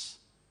Jesus,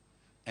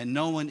 and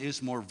no one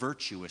is more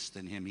virtuous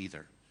than him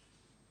either.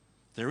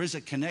 There is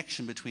a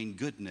connection between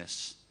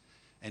goodness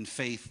and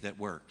faith that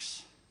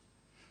works.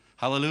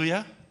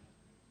 Hallelujah.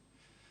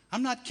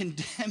 I'm not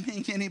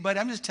condemning anybody.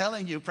 I'm just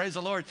telling you, praise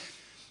the Lord.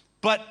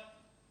 But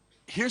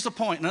here's a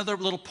point, another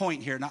little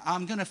point here. Now,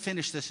 I'm going to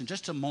finish this in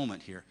just a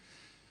moment here.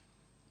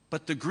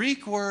 But the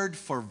Greek word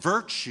for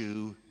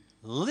virtue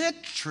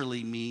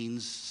literally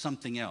means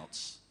something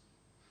else.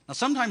 Now,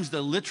 sometimes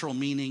the literal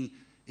meaning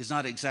is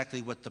not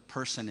exactly what the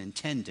person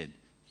intended.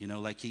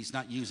 Like he's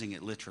not using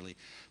it literally.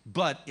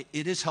 But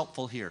it is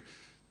helpful here.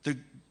 The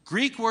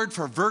Greek word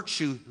for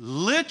virtue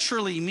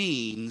literally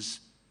means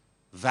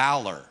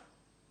valor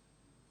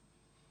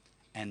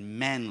and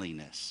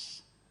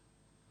manliness.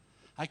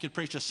 I could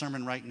preach a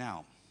sermon right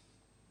now.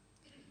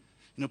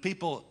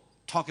 People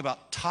talk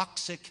about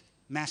toxic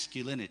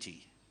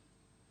masculinity.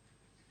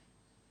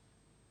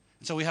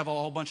 And so we have a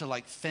whole bunch of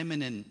like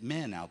feminine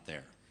men out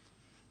there.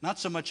 Not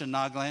so much in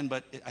Nagaland,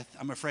 but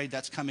I'm afraid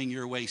that's coming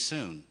your way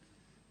soon.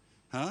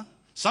 Huh?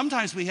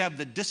 Sometimes we have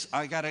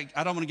I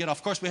don't want to get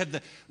off course. We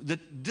have the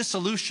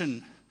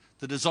dissolution,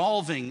 the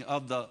dissolving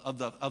of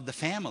the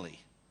family.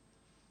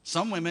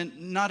 Some women,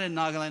 not in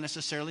Nagaland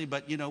necessarily,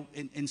 but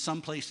in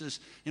some places,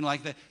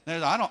 like that.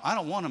 I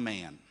don't want a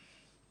man.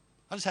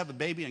 I'll just have a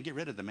baby and get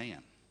rid of the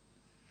man.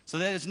 So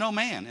there's no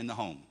man in the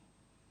home.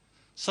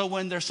 So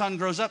when their son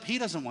grows up, he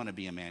doesn't want to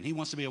be a man. He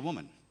wants to be a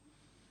woman.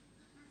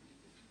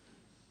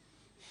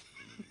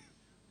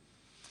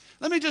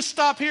 Let me just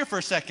stop here for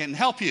a second and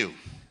help you.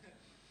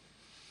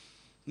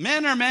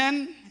 Men are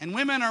men and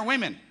women are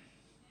women.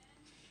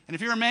 And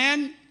if you're a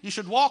man, you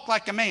should walk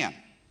like a man.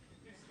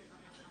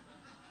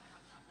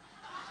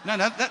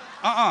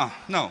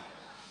 No.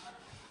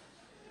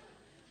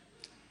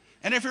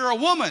 And if you're a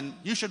woman,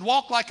 you should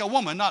walk like a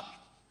woman, not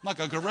like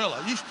a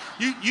gorilla.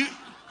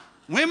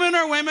 Women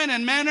are women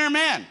and men are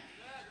men.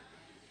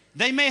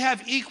 They may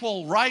have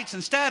equal rights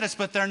and status,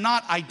 but they're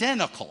not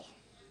identical.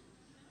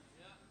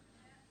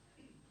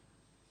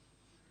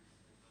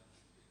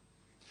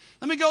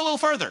 Let me go a little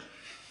further.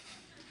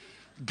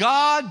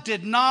 God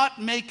did not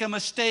make a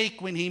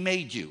mistake when he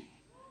made you.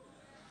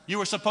 You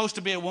were supposed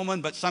to be a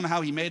woman, but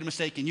somehow he made a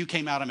mistake and you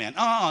came out a man.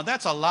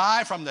 That's a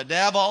lie from the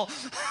devil.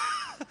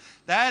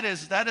 That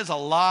is a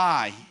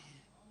lie.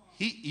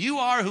 You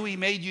are who he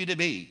made you to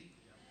be.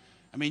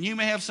 I mean, you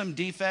may have some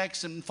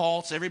defects and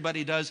faults,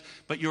 everybody does,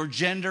 but your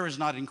gender is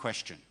not in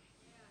question.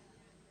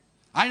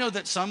 I know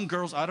that some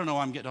girls, I don't know,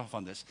 I'm getting off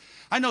on this.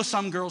 I know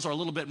some girls are a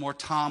little bit more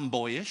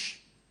tomboyish.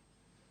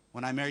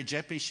 When I married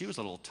Jeppy, she was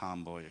a little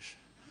tomboyish.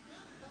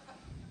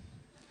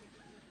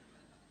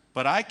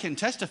 But I can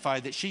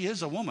testify that she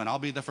is a woman. I'll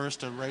be the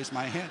first to raise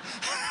my hand.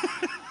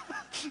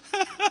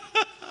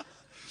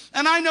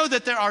 And I know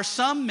that there are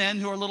some men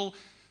who are a little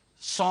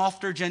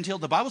softer, genteel.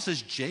 The Bible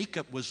says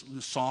Jacob was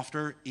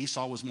softer,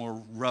 Esau was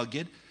more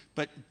rugged,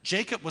 but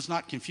Jacob was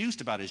not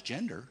confused about his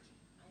gender.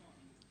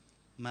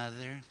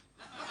 Mother,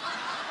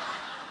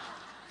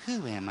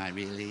 who am I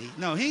really?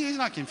 No, he's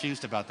not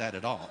confused about that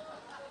at all.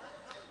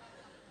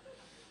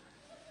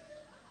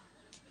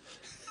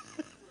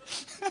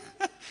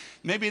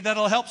 Maybe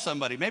that'll help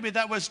somebody. Maybe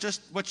that was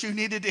just what you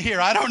needed to hear.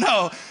 I don't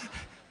know.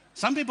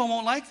 Some people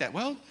won't like that.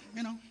 Well,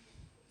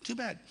 too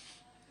bad.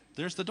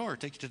 There's the door.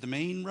 Take you to the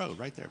main road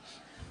right there.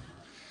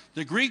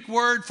 The Greek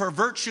word for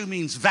virtue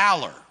means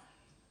valor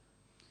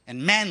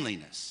and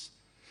manliness.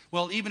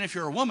 Well, even if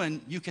you're a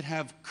woman, you could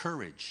have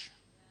courage.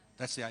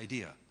 That's the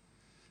idea.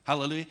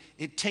 Hallelujah.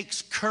 It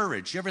takes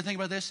courage. You ever think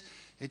about this?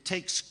 It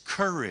takes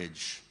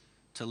courage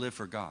to live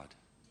for God.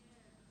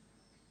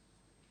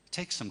 It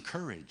takes some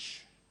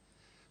courage.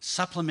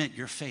 Supplement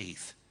your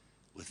faith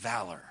with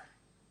valor.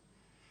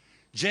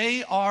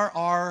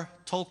 J.R.R.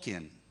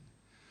 Tolkien,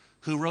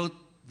 who wrote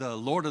the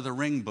Lord of the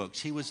Ring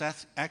books, he was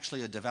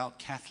actually a devout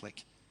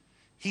Catholic.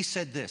 He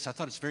said this, I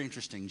thought it's very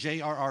interesting.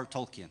 J.R.R.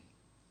 Tolkien.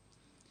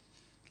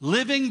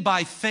 Living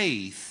by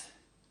faith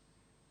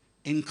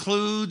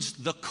includes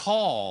the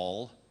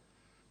call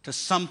to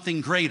something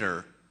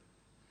greater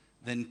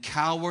than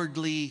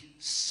cowardly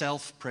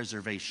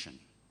self-preservation.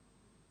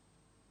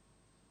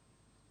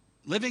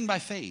 Living by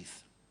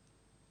faith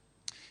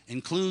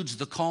includes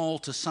the call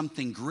to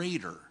something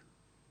greater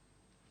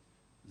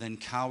than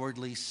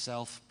cowardly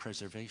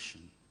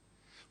self-preservation.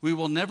 We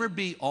will never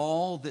be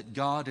all that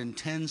God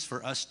intends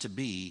for us to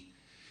be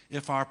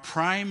if our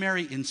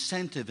primary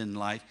incentive in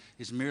life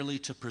is merely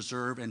to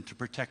preserve and to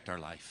protect our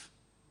life.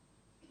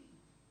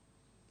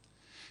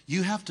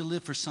 You have to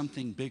live for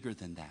something bigger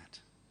than that.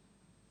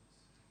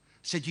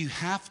 I said you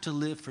have to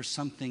live for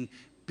something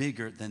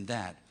bigger than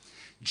that.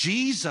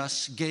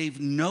 Jesus gave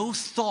no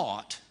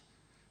thought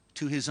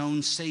to his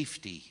own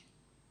safety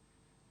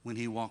when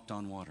he walked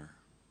on water.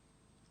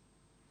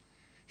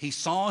 He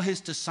saw his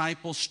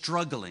disciples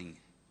struggling,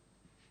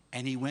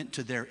 and he went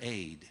to their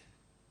aid.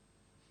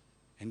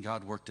 And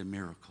God worked a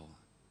miracle.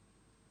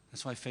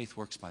 That's why faith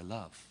works by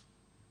love.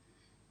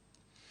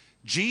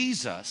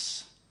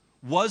 Jesus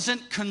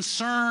wasn't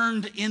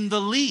concerned in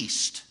the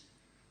least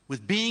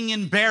with being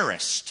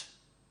embarrassed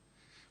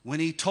when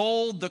he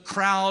told the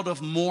crowd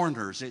of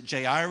mourners at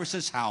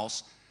Jairus'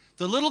 house,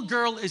 the little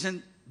girl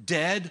isn't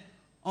dead,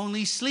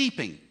 only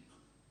sleeping.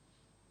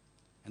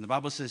 And the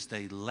Bible says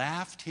they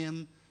laughed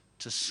him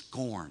to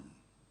scorn.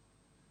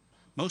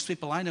 Most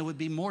people I know would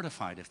be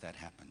mortified if that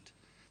happened.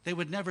 They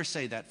would never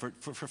say that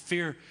for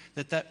fear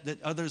that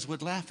others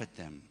would laugh at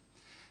them.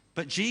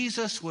 But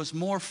Jesus was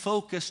more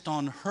focused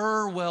on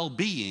her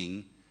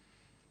well-being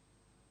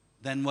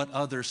than what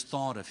others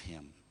thought of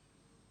him.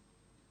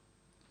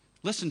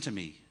 Listen to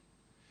me.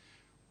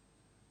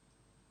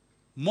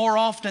 More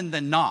often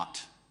than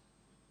not,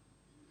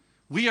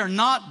 we are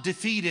not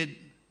defeated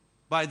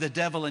by the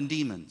devil and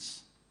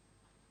demons,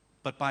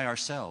 but by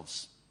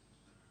ourselves.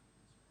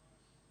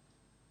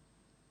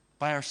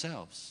 By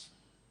ourselves.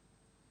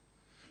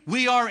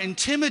 We are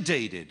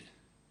intimidated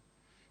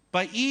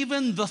by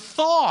even the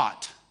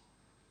thought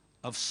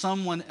of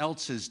someone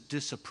else's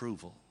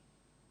disapproval.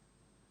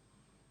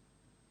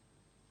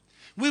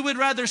 We would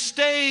rather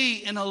stay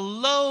in a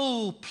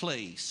low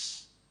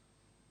place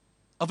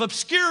of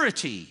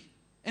obscurity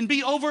and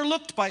be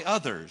overlooked by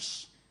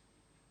others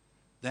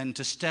than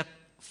to step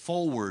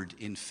forward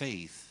in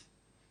faith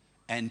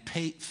and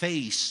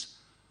face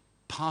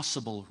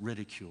possible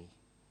ridicule.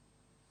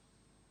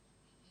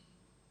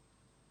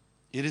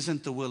 It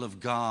isn't the will of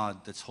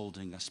God that's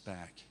holding us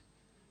back.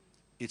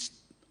 It's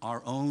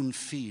our own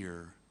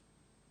fear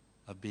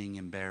of being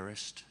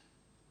embarrassed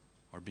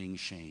or being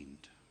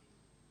shamed.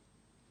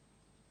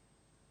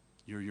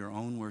 You're your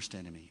own worst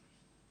enemy.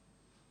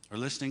 Or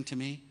listening to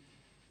me,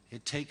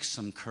 it takes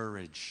some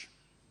courage.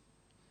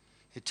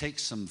 It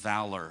takes some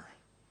valor.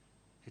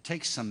 It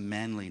takes some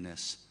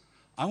manliness.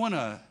 I want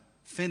to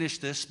finish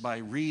this by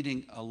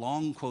reading a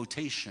long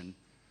quotation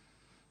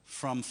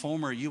from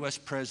former U.S.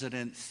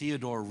 President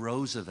Theodore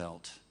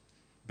Roosevelt.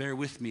 Bear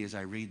with me as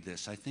I read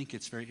this. I think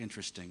it's very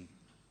interesting.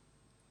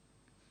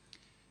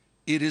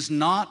 It is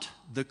not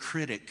the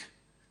critic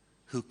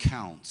who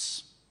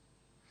counts,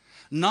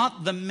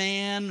 not the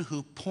man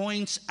who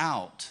points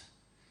out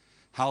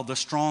how the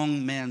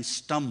strong man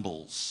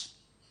stumbles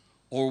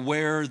or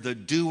where the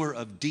doer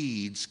of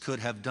deeds could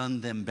have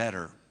done them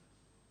better.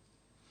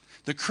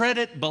 The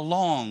credit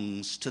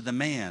belongs to the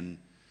man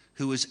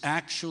who is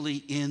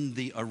actually in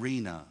the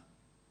arena,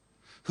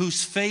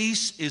 whose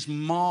face is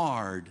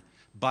marred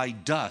by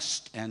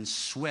dust and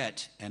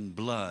sweat and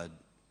blood,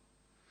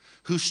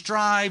 who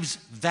strives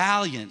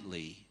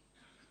valiantly,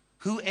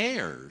 who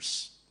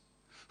errs,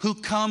 who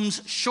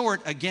comes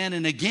short again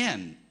and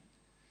again,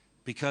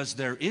 because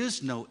there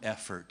is no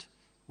effort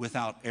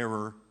without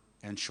error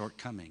and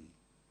shortcoming,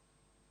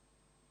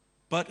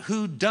 but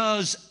who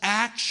does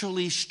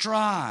actually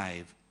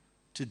strive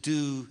to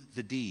do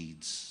the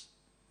deeds,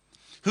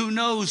 who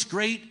knows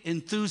great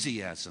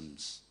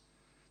enthusiasms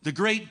the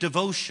great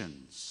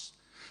devotions,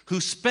 who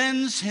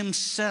spends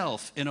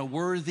himself in a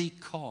worthy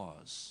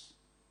cause,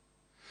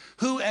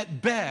 who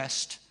at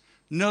best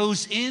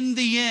knows in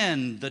the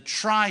end the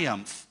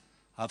triumph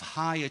of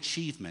high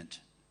achievement,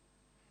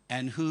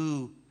 and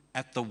who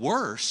at the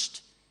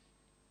worst,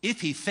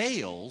 if he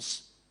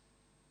fails,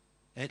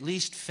 at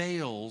least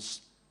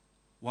fails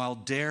while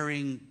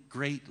daring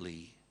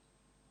greatly,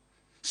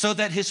 so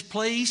that his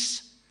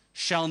place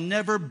shall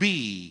never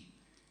be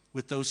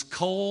with those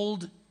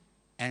cold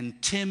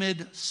and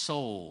timid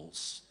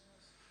souls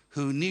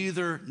who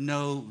neither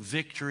know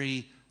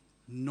victory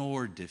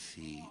nor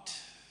defeat.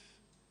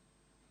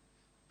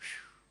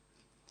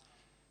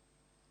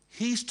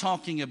 He's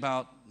talking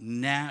about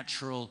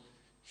natural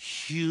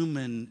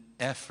human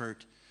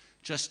effort,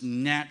 just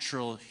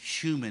natural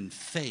human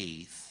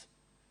faith.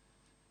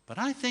 But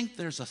I think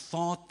there's a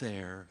thought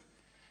there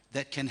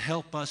that can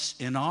help us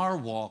in our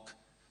walk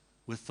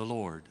with the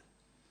Lord.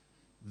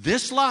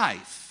 This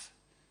life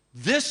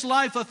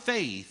of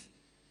faith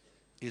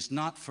is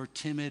not for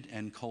timid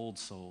and cold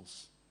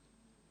souls.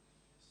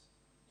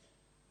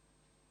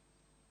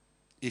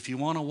 If you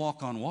want to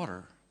walk on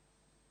water,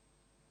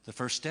 the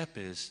first step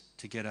is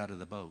to get out of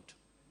the boat.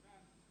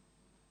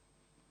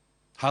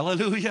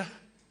 Hallelujah.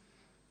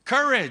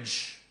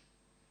 Courage.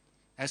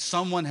 As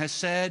someone has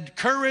said,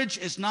 courage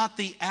is not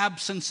the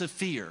absence of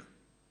fear.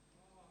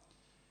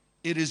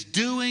 It is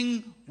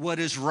doing what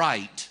is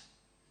right,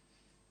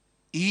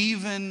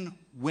 even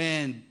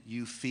when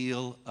you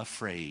feel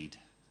afraid.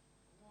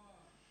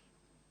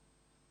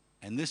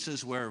 And this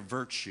is where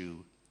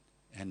virtue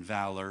and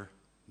valor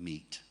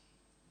meet.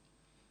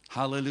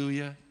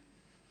 Hallelujah.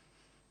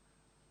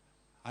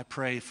 I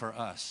pray for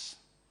us.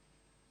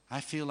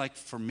 I feel like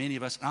for many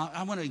of us,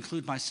 I want to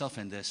include myself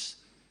in this,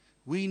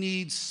 we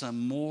need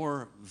some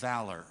more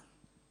valor.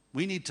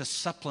 We need to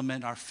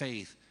supplement our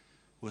faith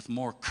with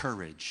more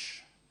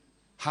courage.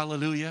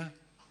 Hallelujah.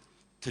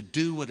 To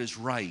do what is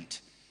right,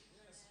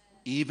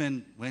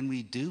 even when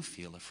we do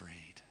feel afraid.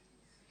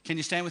 Can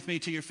you stand with me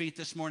to your feet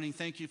this morning?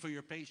 Thank you for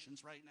your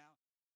patience right now.